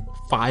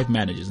 5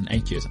 managers in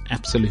 8 years.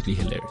 Absolutely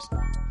hilarious.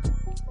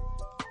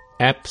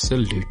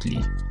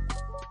 Absolutely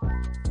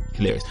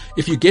hilarious.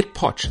 If you get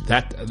Poch,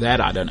 that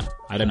I don't know.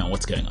 I don't know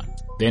what's going on.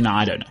 Then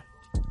I don't know.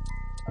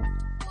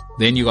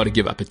 Then you got to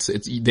give up.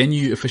 Then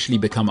you officially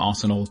become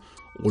Arsenal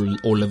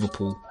or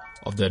Liverpool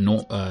of the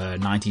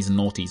 90s and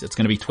noughties. It's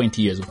going to be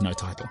 20 years with no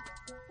title.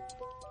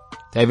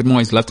 David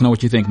Moyes, love to know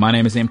what you think. My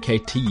name is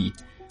MKT,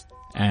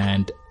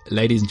 and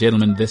ladies and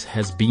gentlemen, this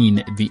has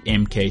been the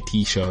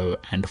MKT show,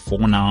 and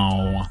for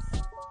now,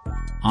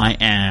 I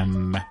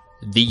am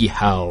the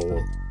hell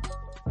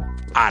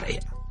out of here.